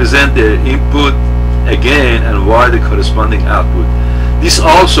would represent the input again and y the corresponding output. This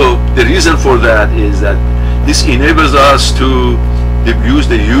also, the reason for that is that this enables us to use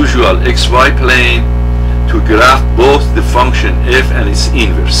the usual xy plane to graph both the function f and its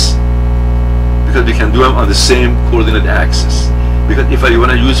inverse, because we can do them on the same coordinate axis. Because if I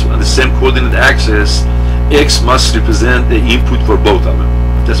want to use on the same coordinate axis, x must represent the input for both of them.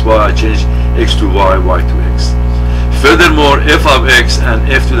 That's why I change x to y, y to x. Furthermore, f of x and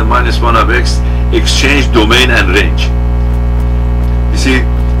f to the minus 1 of x exchange domain and range. You see,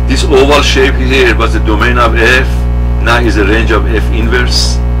 this oval shape here was the domain of f, now is the range of f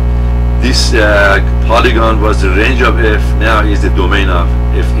inverse. This polygon was the range of f, now is the domain of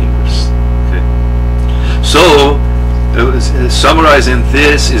f inverse. Okay. So, summarizing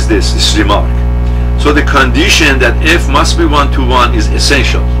this is this remark. So the condition that f must be 1 to 1 is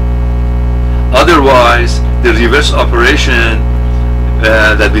essential. Otherwise, the reverse operation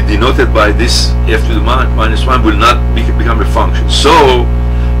that we denoted by this f to the minus 1 will not become a function. So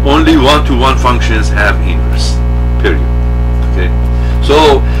only 1 to 1 functions have inverse, period. Okay.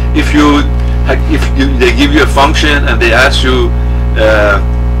 So if they give you a function and they ask you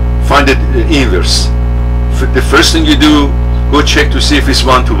find the inverse, the first thing you do, go check to see if it's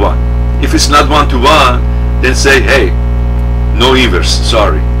 1 to 1. If it's not 1 to 1, then say, hey, no inverse,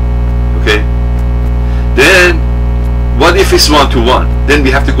 sorry. Okay. Then what if it's 1 to 1? Then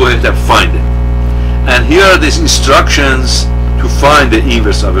we have to go ahead and find it. And here are these instructions to find the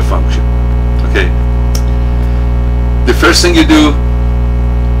inverse of a function. Okay. The first thing you do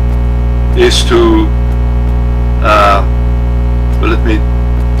is to well, let me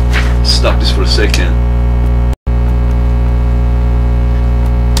stop this for a second.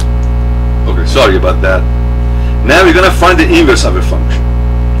 Okay, sorry about that. Now we're going to find the inverse of a function.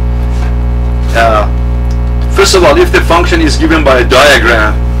 First of all, if the function is given by a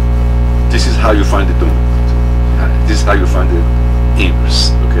diagram, this is how you find the domain. This is how you find the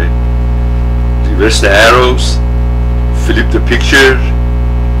inverse. Okay. Reverse the arrows, flip the picture,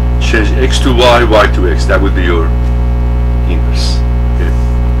 change x to y, y to x. That would be your inverse. Okay.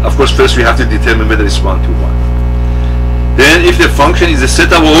 Of course, first we have to determine whether it's 1 to 1. Then, if the function is a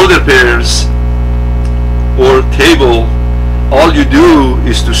set of order pairs or table, all you do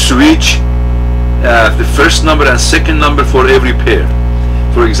is to switch the first number and second number for every pair.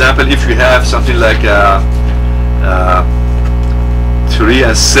 For example, if you have something like 3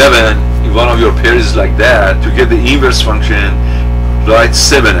 and 7 in one of your pairs like that, to get the inverse function, write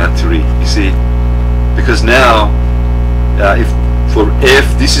 7 and 3. You see, because now if for f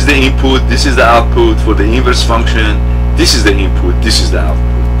this is the input, this is the output. For the inverse function, this is the input, this is the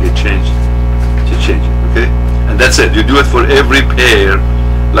output. They change it. Okay, and that's it. You do it for every pair.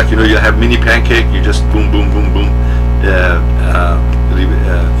 Like, you know, you have mini pancake, you just boom, boom, boom, boom,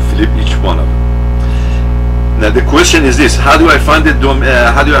 flip each one of them. Now the question is this: how do I find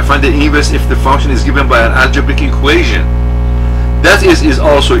the inverse if the function is given by an algebraic equation? That is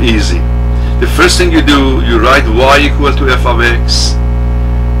also easy. The first thing you do, you write y equal to f of x.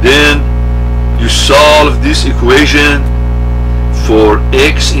 Then you solve this equation for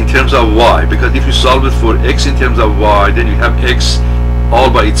x in terms of y, because if you solve it for x in terms of y, then you have x all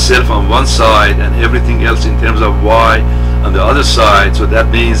by itself on one side and everything else in terms of y on the other side. So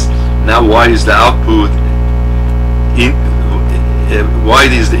that means now y is the output, y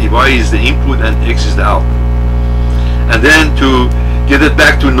is the input, and x is the output. And then to get it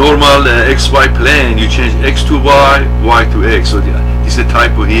back to normal xy plane, you change x to y, y to x. So this is a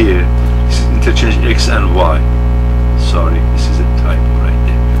typo here. This is interchange x and y. Sorry, this is a typo right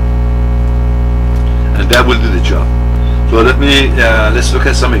there. And that will do the job. So let's look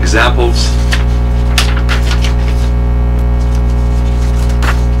at some examples.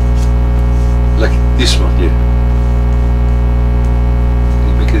 Like this one here.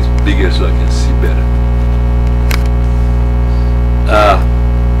 Make it bigger so I can see better.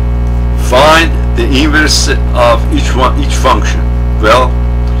 Find the inverse of each function. Well,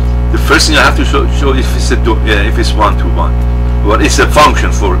 the first thing I have to show if it's 1 to 1. Well, it's a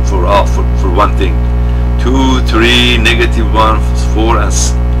function for one thing. 2, 3, -1, 4, and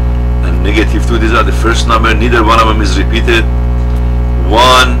and negative 2. These are the first number. Neither one of them is repeated.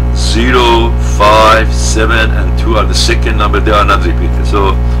 1, 0, 5, 7, and 2 are the second number. They are not repeated.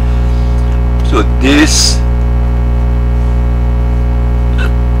 So this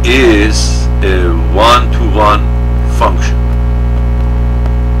is a one-to-one function.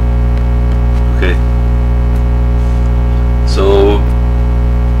 Okay. So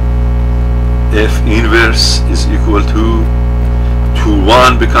f inverse is equal to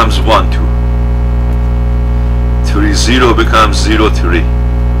 1 becomes 1, 2. 3, 0 becomes 0, 3.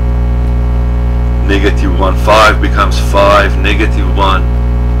 Negative 1, 5 becomes 5, negative 1.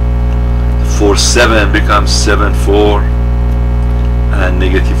 4, 7 becomes 7, 4. And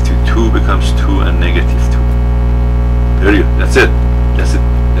negative 2, 2 becomes 2, and negative 2. Period. That's it. That's it.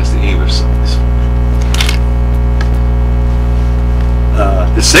 That's the inverse of this function.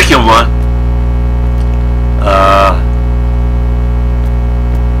 The second one,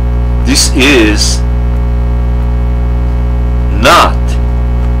 this is not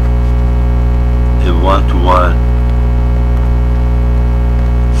a one-to-one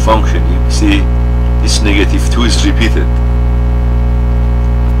function. You see, this negative 2 is repeated.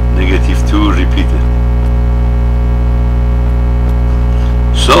 Negative 2 repeated.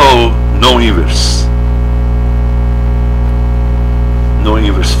 So, no inverse. No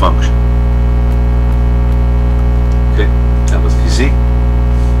inverse function. Okay, that was easy.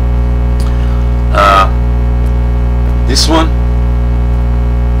 This one,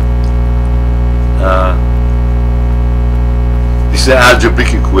 this is an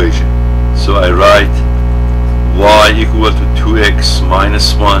algebraic equation. So I write y equal to 2x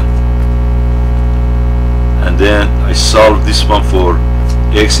minus 1, and then I solve this one for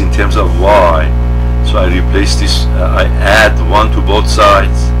x in terms of y. So I replace this, I add 1 to both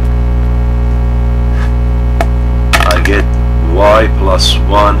sides. I get y plus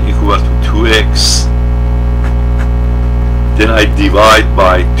 1 equal to 2x. Then I divide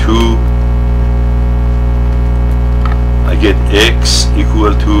by 2. I get x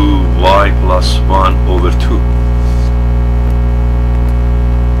equal to y plus 1 over 2.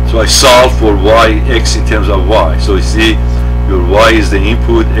 So I solve for x in terms of y. So you see, your y is the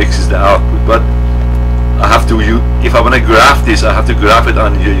input, x is the output. But I have to, if I want to graph this, I have to graph it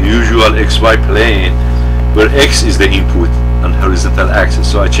on the usual xy plane, where x is the input on horizontal axis.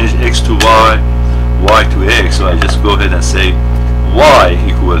 So I change x to y, y to x. So I just go ahead and say y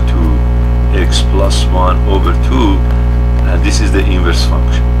equal to x plus 1 over 2, and this is the inverse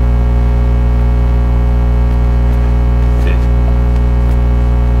function. Okay.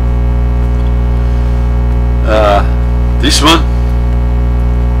 This one,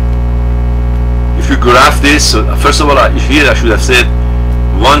 if you graph this, so first of all, here I should have said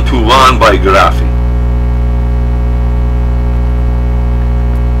one-to-one by graphing.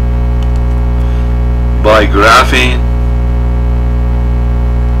 By graphing,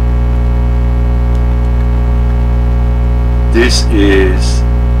 this is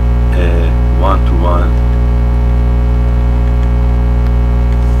a one-to-one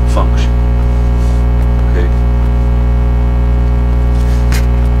function. Okay.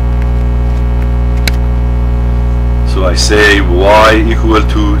 So I say y equal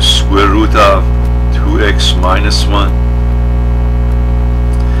to square root of 2x minus 1.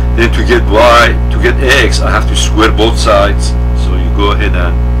 Then to get y, to get x, I have to square both sides. So you go ahead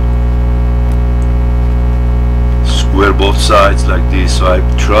and square both sides like this. So I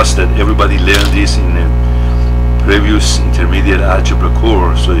trust that everybody learned this in a previous intermediate algebra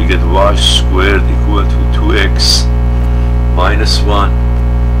course. So you get y squared equal to 2x minus 1.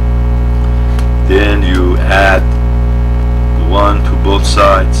 Then you add 1 to both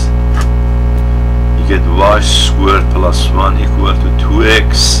sides. You get y squared plus 1 equal to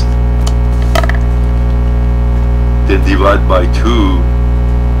 2x. Then divide by 2.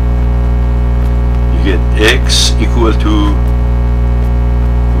 You get x equal to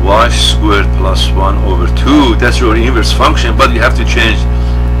y squared plus 1 over 2. That's your inverse function, but you have to change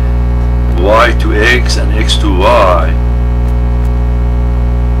y to x and x to y.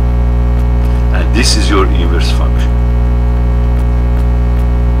 And this is your inverse function.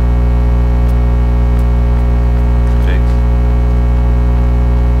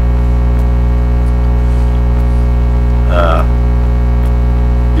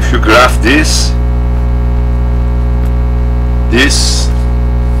 If you graph this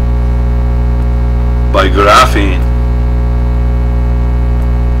by graphing,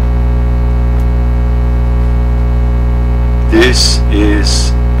 this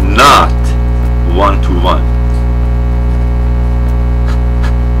is not one-to-one.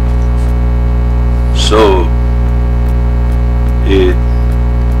 So it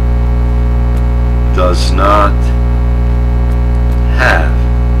does not have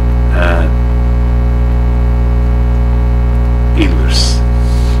an inverse.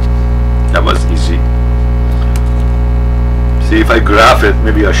 That was easy. See, if I graph it,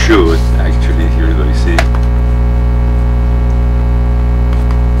 maybe I should actually. Here we go. You see,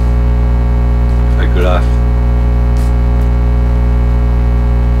 if I graph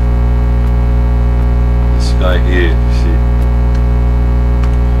this guy here, you see,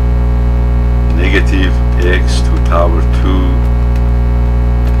 negative x to the power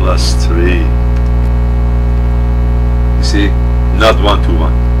 2 plus 3. You see, not 1 to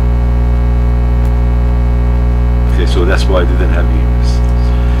 1. Okay, so that's why I didn't have inverse.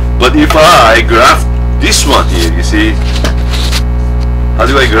 But if I graph this one here, you see, how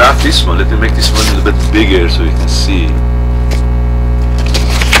do I graph this one? Let me make this one a little bit bigger so you can see.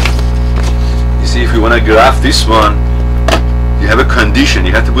 You see, if you want to graph this one, you have a condition.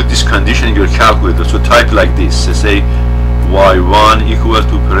 You have to put this condition in your calculator. So type like this. So say y1 equal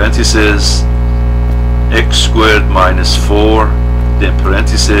to parentheses x squared minus 4, then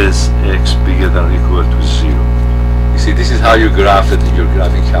parentheses x bigger than or equal to 0. You see, this is how you graph it in your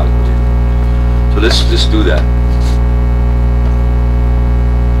graphing calculator. So let's just do that.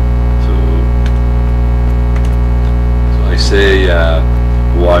 So I say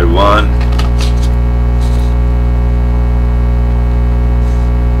y1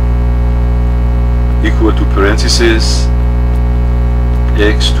 equal to parentheses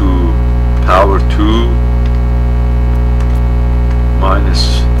x to power 2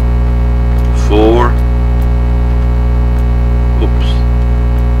 minus 4, oops,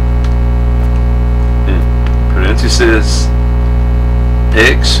 and parentheses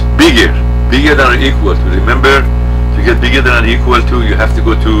x bigger than or equal to. Remember, to get bigger than or equal to, you have to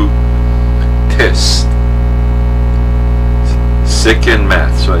go to test, second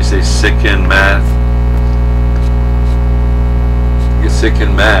math. So I say second math, get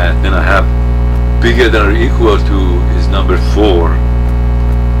second math, then I have bigger than or equal to is number 4,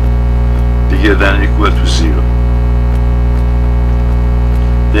 bigger than or equal to 0.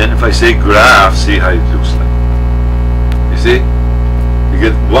 Then if I say graph, see how it looks like. You see, you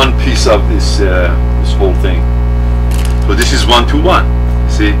get one piece of this this whole thing. So this is 1 to 1.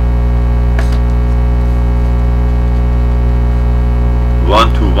 See,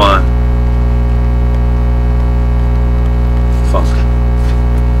 1 to 1 function.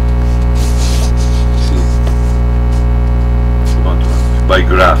 See, 1 to 1 by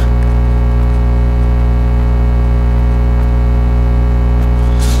graph.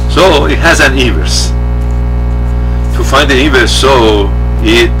 So it has an inverse. To find the inverse, so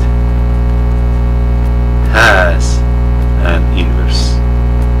it has an inverse.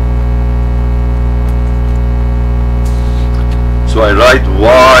 So I write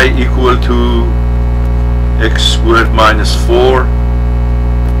y equal to x squared minus 4.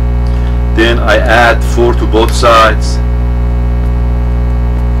 Then I add 4 to both sides.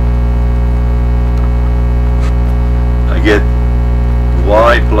 I get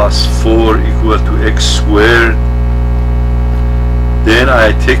y plus 4 equal to x squared. Then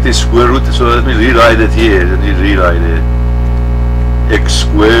I take the square root, so let me rewrite it here. Let me rewrite it. X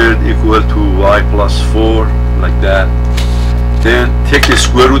squared equal to y plus 4, like that. Then take the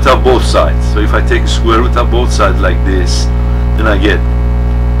square root of both sides. So if I take the square root of both sides like this, then I get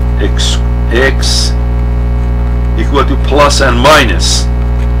x equal to plus and minus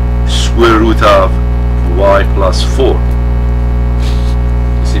square root of y plus 4.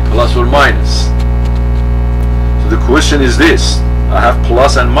 You see, plus or minus. So the question is this. I have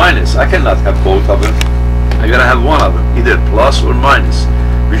plus and minus. I cannot have both of them. I gotta have one of them, either plus or minus.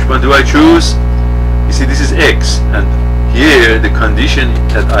 Which one do I choose? You see, this is x, and here the condition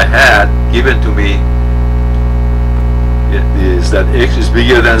that I had given to me is that x is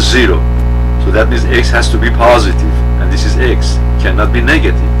bigger than 0. So that means x has to be positive, and this is x, it cannot be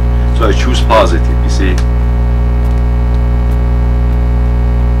negative. So I choose positive, you see.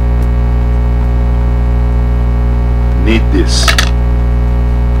 Need this.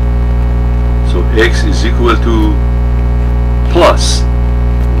 So x is equal to plus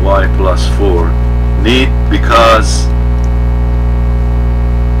y plus 4. Need, because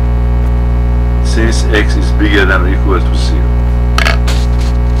since x is bigger than or equal to 0.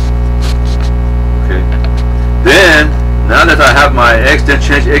 Okay. Then, now that I have my x, then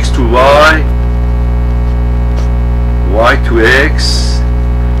change x to y, y to x,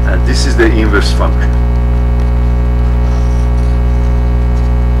 and this is the inverse function.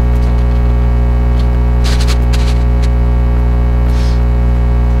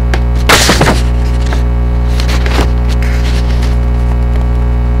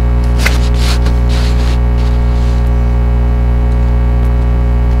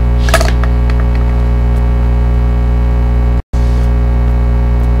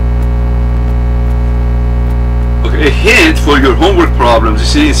 for your homework problems, you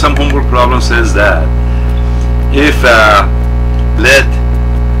see some homework problem says that if let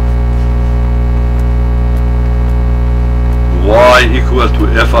y equal to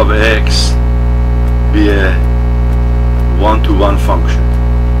f of x be a one-to-one function.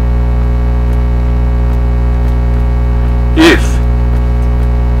 If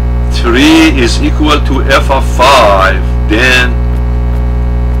 3 is equal to f of 5, then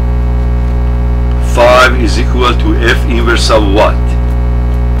 5 is equal to f inverse of what?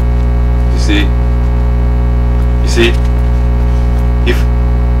 You see?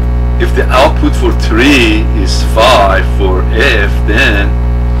 If the output for 3 is 5 for f, then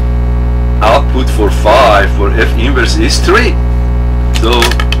output for 5 for f inverse is 3. So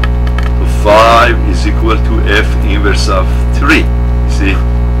 5 is equal to f inverse of 3. You see?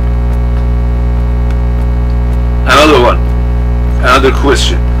 Another one, another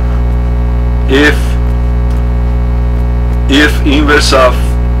question. If inverse of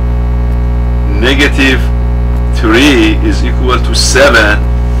negative 3 is equal to 7,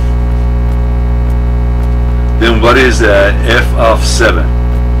 then what is f of 7?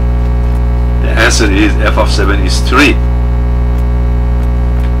 The answer is f of 7 is 3.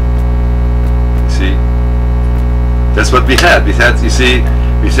 See, that's what we had. You see,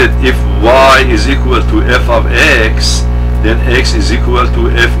 we said if y is equal to f of x, then x is equal to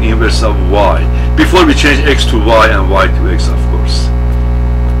f inverse of y. Before we change x to y and y to x, of course.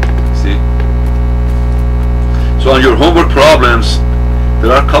 See? So on your homework problems,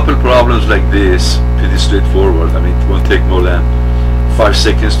 there are a couple problems like this, pretty straightforward. I mean, it won't take more than 5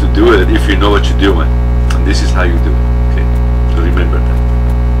 seconds to do it if you know what you're doing. And this is how you do it. Okay, so remember that.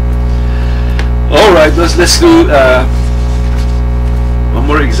 All right, let's do one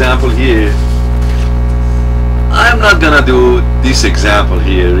more example here. I'm not gonna do this example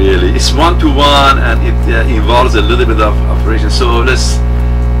here really. It's one-to-one and it involves a little bit of operation. So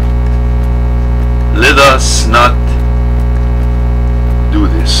let us not do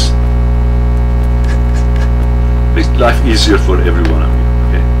this. Makes life easier for every one of you.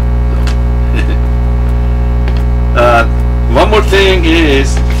 Okay. One more thing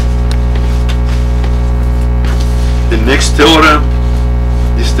is the next theorem.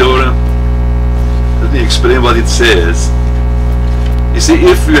 This theorem. Let me explain what it says. You see,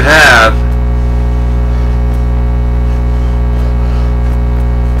 if you have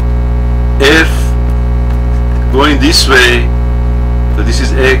f going this way, so this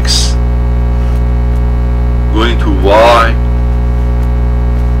is x going to y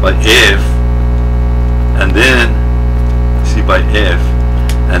by f, and then see by f,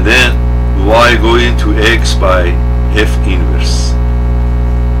 and then y going to x by f inverse.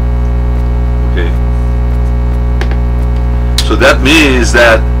 Okay. So that means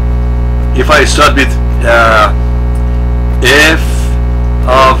that if I start with f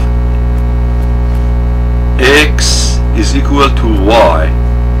of x is equal to y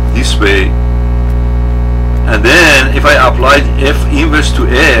this way, and then if I apply f inverse to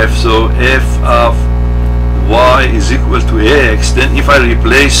f, so f of y is equal to x, then if I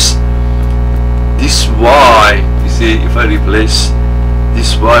replace this y, you see, if I replace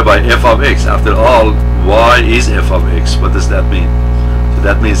this y by f of x, after all y is f of x, what does that mean? So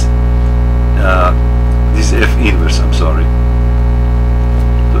that means this f inverse, I'm sorry,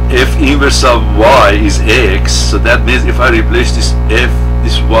 so f inverse of y is x, so that means if I replace this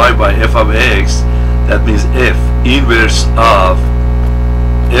y by f of x, that means f inverse of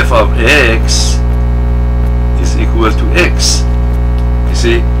f of x is equal to x. You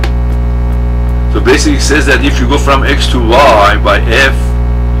see? So basically it says that if you go from x to y by f,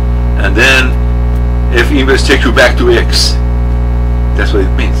 and then f inverse takes you back to x. That's what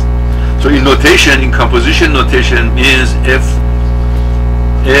it means. So in notation, in composition notation, means f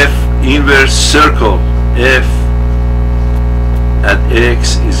inverse circle f at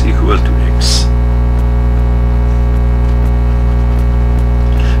x is equal to x.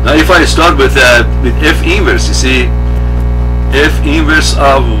 Now if I start with f inverse, you see, f inverse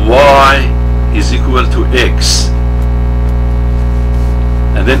of y is equal to x,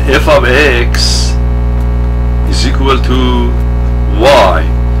 and then f of x is equal to y.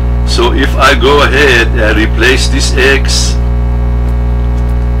 So if I go ahead and replace this x,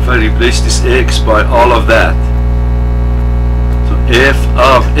 if I replace this x by all of that, so f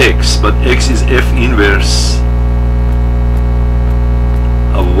of x, but x is f inverse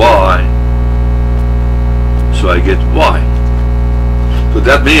of y, so I get y. So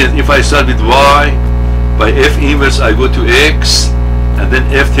that means if I start with y, by f inverse I go to x, and then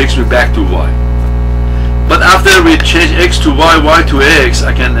f takes me back to y. But after we change x to y, y to x,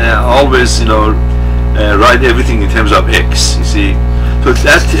 I can always, write everything in terms of x. You see, so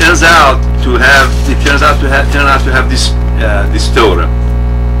that turns out to have this theorem.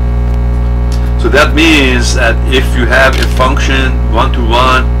 So that means that if you have a function 1 to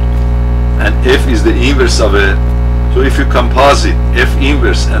 1 and f is the inverse of it, so if you composite f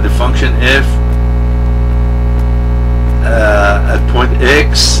inverse and the function f at point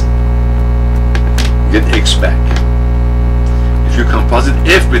x, you get x back. If you composite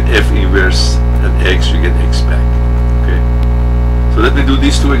f with f inverse at x, you get x back. Okay. So let me do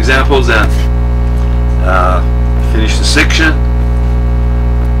these two examples and finish the section.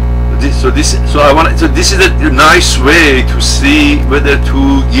 So this is a nice way to see whether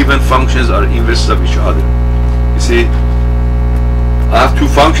two given functions are inverses of each other. You see, I have two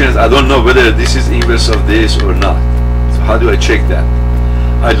functions. I don't know whether this is inverse of this or not. So how do I check that?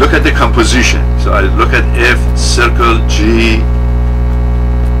 I look at the composition. So I look at f circle g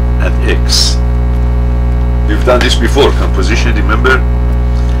at x. We've done this before. Composition, remember?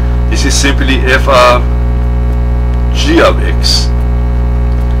 This is simply f of g of x.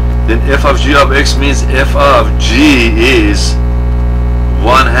 Then f of g of x means f of g is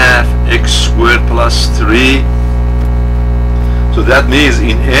 1/2 x squared plus 3. So that means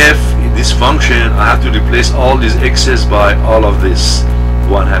in f, in this function, I have to replace all these x's by all of this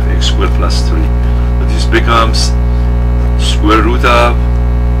 1/2 x squared plus 3. So this becomes square root of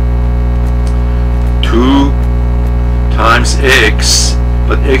 2 times x,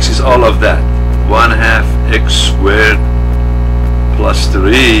 but x is all of that, 1/2 x squared plus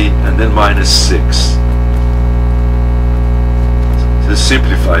 3, and then minus 6. So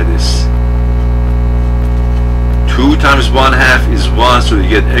simplify this. 2 times 1/2 is 1, so you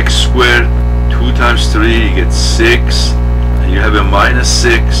get x squared. 2 times 3, you get 6, and you have a minus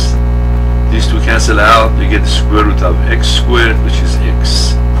 6. These two cancel out, you get the square root of x squared, which is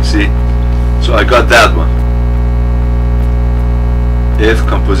x. See? So I got that one. F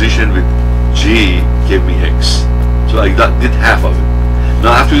composition with g gave me x. So I did half of it.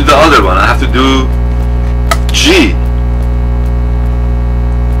 Now I have to do the other one. I have to do g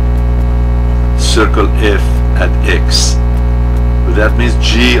circle f at x. But that means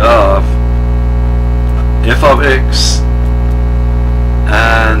g of f of x,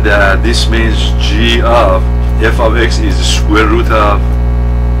 and this means g of f of x is the square root of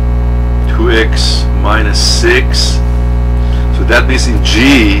 2x minus 6. So that means in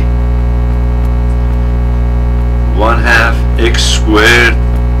g, 1/2 x squared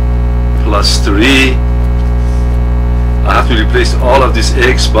plus 3. I have to replace all of this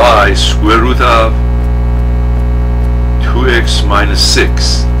x by square root of 2x minus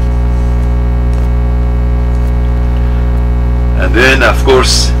 6. And then of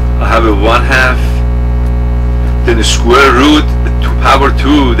course I have a 1/2, then the square root to power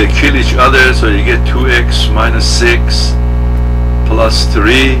 2, they kill each other, so you get 2x minus 6 plus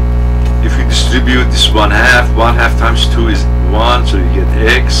 3. If you distribute this 1/2, 1/2 times 2 is 1, so you get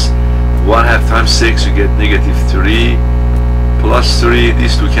x. 1/2 times 6, you get negative 3 plus 3.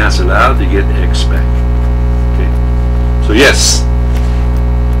 These two cancel out, you get x back. Okay. So yes.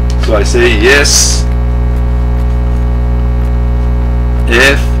 So I say yes,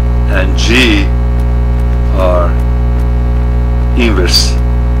 f and g are inverse.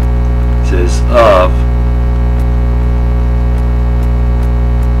 It says of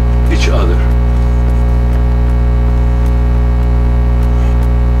each other.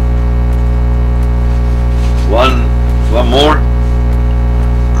 One more.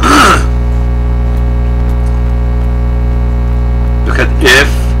 Look at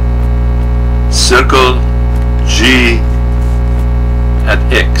f circle g at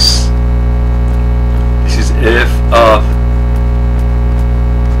x. This is f of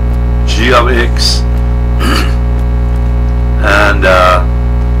g of x, and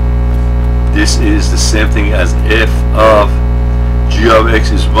this is the same thing as f of g of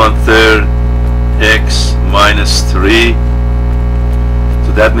x is 1/3 x minus 3.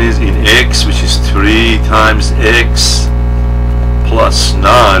 So that means in x, which is 3 times x plus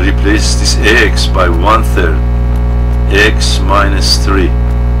 9, replace this x by 1/3 x minus 3.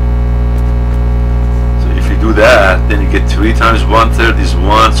 So if you do that, then you get 3 times 1/3 is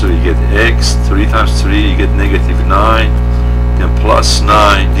 1, so you get x. 3 times 3, you get negative 9. Then plus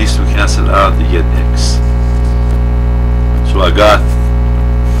 9, these two cancel out, you get x. So I got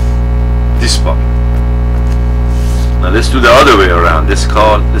this part. Now let's do the other way around. Let's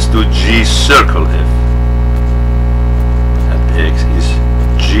do g circle f at x is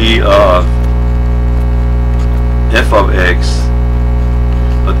g of f of x,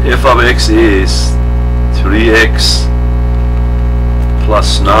 but f of x is 3x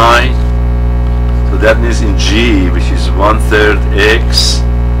plus 9. So that means in G, which is 1/3 x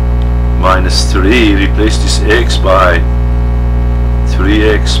minus 3, replace this x by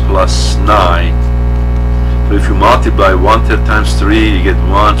 3x plus 9. So if you multiply 1/3 times 3, you get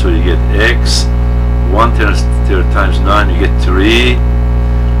 1, so you get x. 1/3 times 9, you get 3.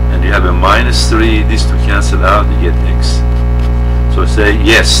 And you have a minus 3. These two cancel out, you get x. So say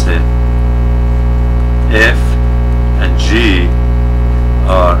yes then. F and G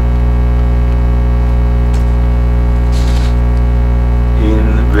are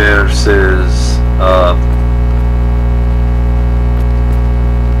inverses of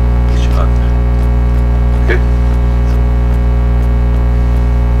each other. Okay?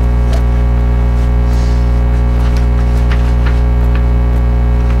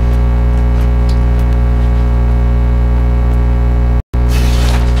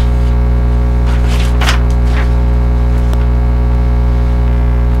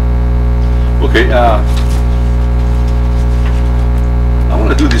 Okay, I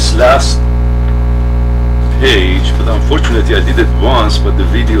want to do this last page, but unfortunately I did it once, but the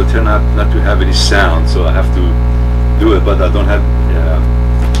video turned out not to have any sound, so I have to do it, but I don't have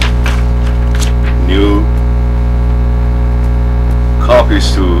new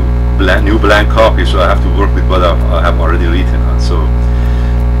copies to new blank copies, so I have to work with what I have already written on. So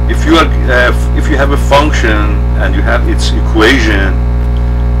if you have a function and you have its equation,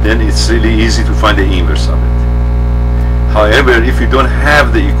 then it's really easy to find the inverse of it. However, if you don't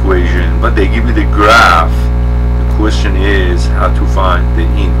have the equation, but they give you the graph, the question is how to find the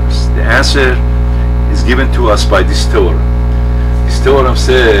inverse. The answer is given to us by this theorem. This theorem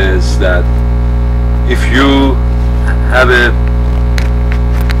says that if you have a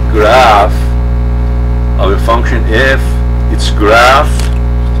graph of a function f, its graph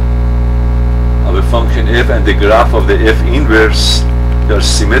of a function f and the graph of the f inverse, they are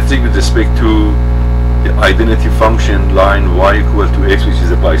symmetric with respect to the identity function line y equal to x, which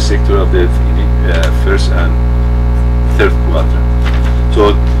is a bisector of the first and third quadrant.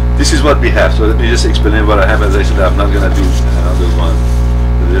 So this is what we have. So let me just explain what I have. As I said, I'm not going to do another one.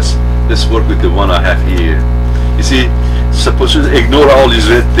 Let's work with the one I have here. You see, suppose to ignore all these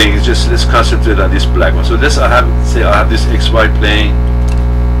red things, just let's concentrate on this black one. So let's I have this xy plane.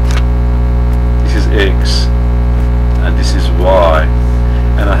 This is x and this is y.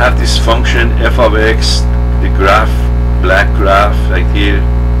 And I have this function f of x, the graph, black graph right here.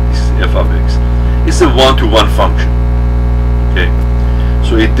 This is f of x. It's a one-to-one function. Okay,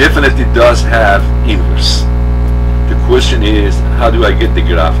 so it definitely does have inverse. The question is, how do I get the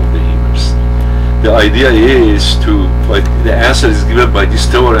graph of the inverse? The idea is the answer is given by this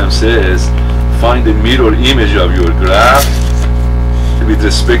theorem. Says find the mirror image of your graph with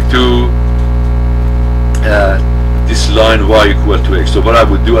respect to this line y equal to x. So what I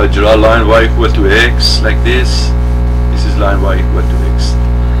would do, I draw line y equal to x like this. This is line y equal to x.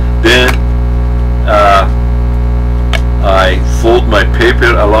 Then I fold my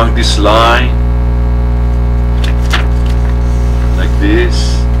paper along this line like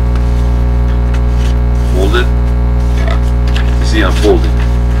this. Fold it. You see, I'm folding.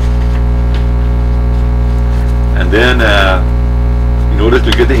 And then in order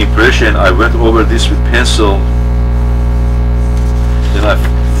to get the impression, I went over this with pencil. Then I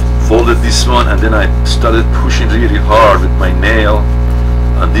folded this one, and then I started pushing really hard with my nail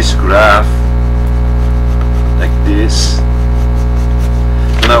on this graph like this.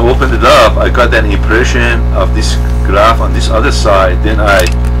 When I opened it up, I got an impression of this graph on this other side. Then I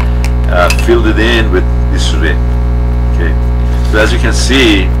filled it in with this red. Okay, so as you can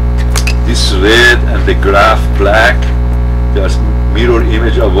see, this red and the graph black, they are mirror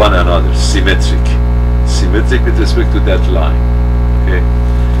image of one another, symmetric with respect to that line. Okay,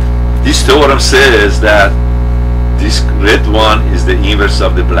 this theorem says that this red one is the inverse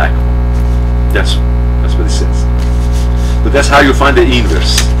of the black one. That's what it says. But that's how you find the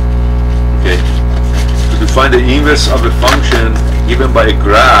inverse. Okay, so to find the inverse of a function given by a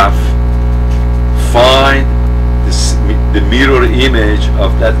graph, find the mirror image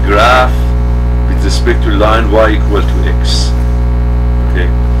of that graph with respect to line y equal to x. Okay,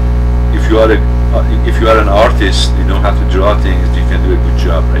 if you are an artist, you know how to draw things, you can do a good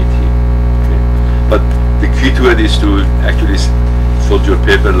job right here. Okay, but the key to it is to actually fold your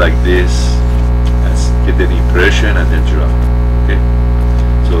paper like this and get an impression and then draw. Okay,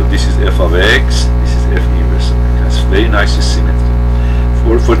 so this is f of x, this is f inverse of x. That's very nicely symmetric.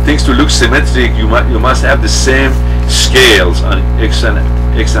 For things to look symmetric, you must have the same scales on x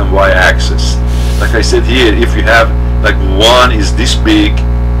and y axis. Like I said here, if you have like 1 is this big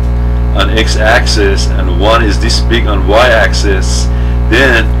on x axis and 1 is this big on y axis,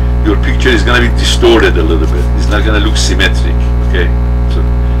 then your picture is going to be distorted a little bit. It's not going to look symmetric. Okay, so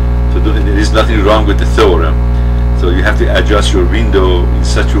there is nothing wrong with the theorem. So you have to adjust your window in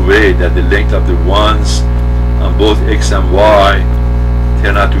such a way that the length of the ones on both x and y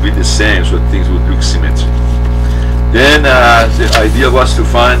turn out to be the same, so things would look symmetric. Then the idea was to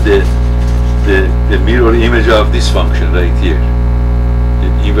find the mirror image of this function right here, the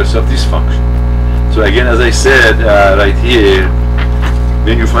inverse of this function. So again, as I said right here,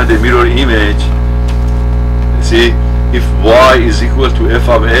 when you find the mirror image, see, if y is equal to f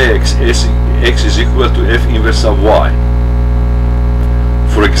of x, x is equal to f inverse of y.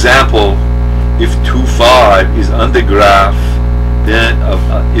 For example, if 2, 5 is on the graph, then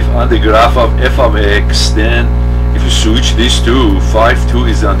if on the graph of f of x, then if you switch these two, 5, 2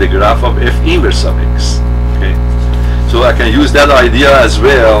 is on the graph of f inverse of x. Okay, so I can use that idea as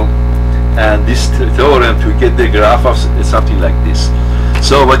well, and this theorem to get the graph of something like this.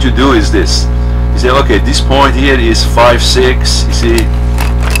 So what you do is this: you say, okay, this point here is 5, 6. You see,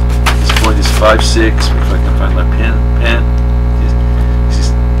 this point is 5, 6. If I can find my pen, this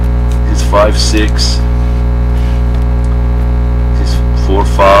is 5, 6. This is 4,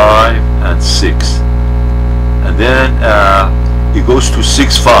 5, and 6. And then it goes to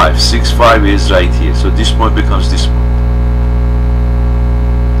 6, 5. 6, 5 is right here. So this point becomes this point.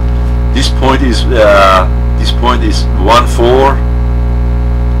 This point is 1, 4.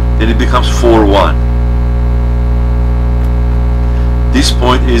 Then it becomes 4, 1. This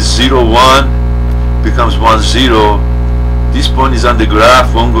point is 0, 1. Becomes 1, 0. This point is on the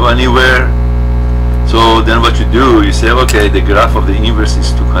graph, won't go anywhere. So then what you do, you say, okay, the graph of the inverse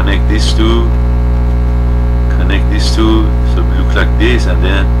is to connect these two. Connect these two, so it look like this, and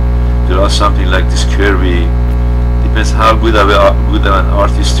then draw something like this curvy. Depends how good of an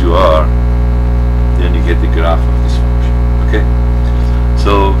artist you are, then you get the graph of this function. Okay,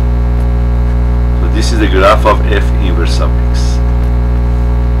 so this is the graph of f inverse of x.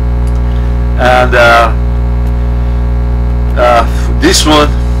 And this one,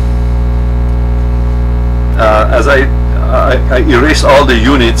 as I erased all the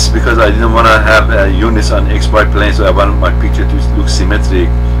units because I didn't want to have units on xy plane, so I wanted my picture to look symmetric,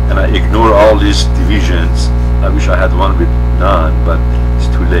 and I ignore all these divisions. I wish I had one with none, but it's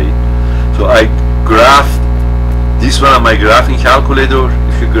too late. So I graphed this one on my graphing calculator.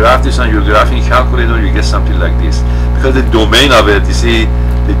 If you graph this on your graphing calculator, you get something like this. Because the domain of it, you see,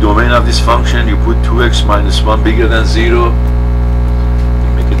 the domain of this function, you put 2x minus 1 bigger than 0.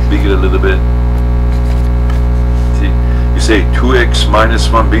 Make it bigger a little bit. Say 2x minus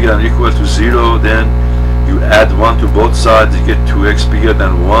 1 bigger than or equal to 0, then you add 1 to both sides, you get 2x bigger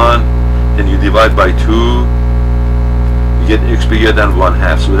than 1, then you divide by 2, you get x bigger than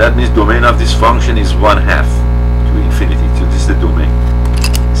 1/2. So that means domain of this function is 1/2 to infinity. So this is the domain.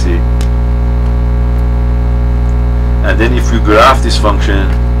 See? And then if you graph this function,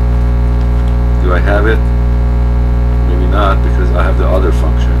 do I have it? Maybe not, because I have the other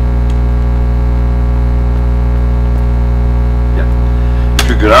function. If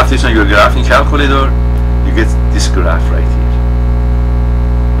you graph this on your graphing calculator, you get this graph right here.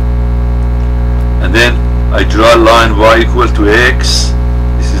 And then I draw a line y equal to x.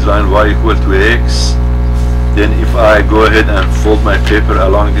 This is line y equal to x. Then if I go ahead and fold my paper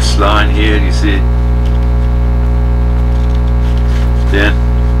along this line here, you see, then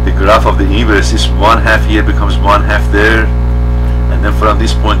the graph of the inverse is 1/2 here becomes 1/2 there. And then from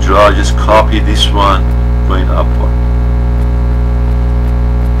this point draw, just copy this one going upward.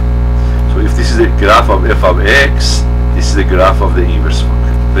 So if this is the graph of f of x, this is the graph of the inverse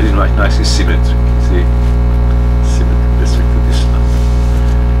function. Very nicely symmetric. See, symmetric to this one.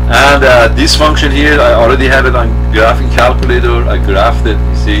 And this function here, I already have it on graphing calculator. I graphed it.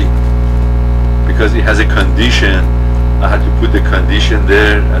 You see, because it has a condition, I had to put the condition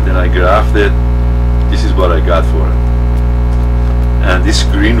there, and then I graphed it. This is what I got for it. And this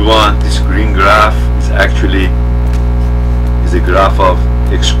green one, this green graph, is actually a graph of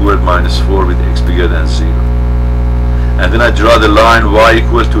x squared minus 4 with x bigger than 0. And then I draw the line y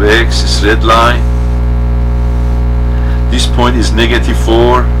equal to x, this red line. This point is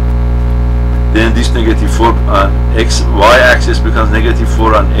 -4. Then this -4 on y axis becomes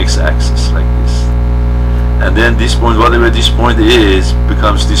 -4 on x axis, like this. And then this point, whatever this point is,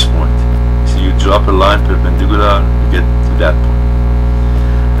 becomes this point. So you drop a line perpendicular, you get to that point.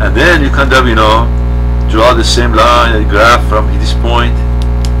 And then you kind of, draw the same line, graph from this point,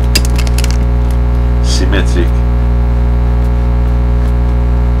 symmetric.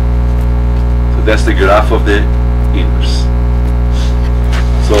 So that's the graph of the inverse.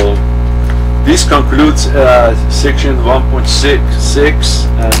 So this concludes section 1.66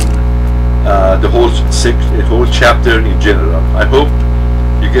 and the whole chapter in general. I hope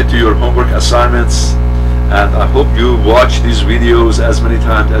you get to your homework assignments, and I hope you watch these videos as many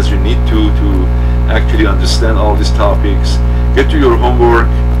times as you need to actually understand all these topics. Get to your homework,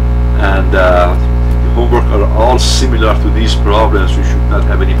 and the homework are all similar to these problems. You should not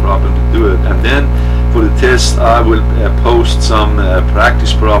have any problem to do it. And then for the test, I will post some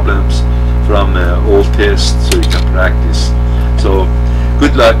practice problems from old tests so you can practice. So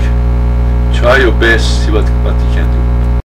good luck, try your best, see what you can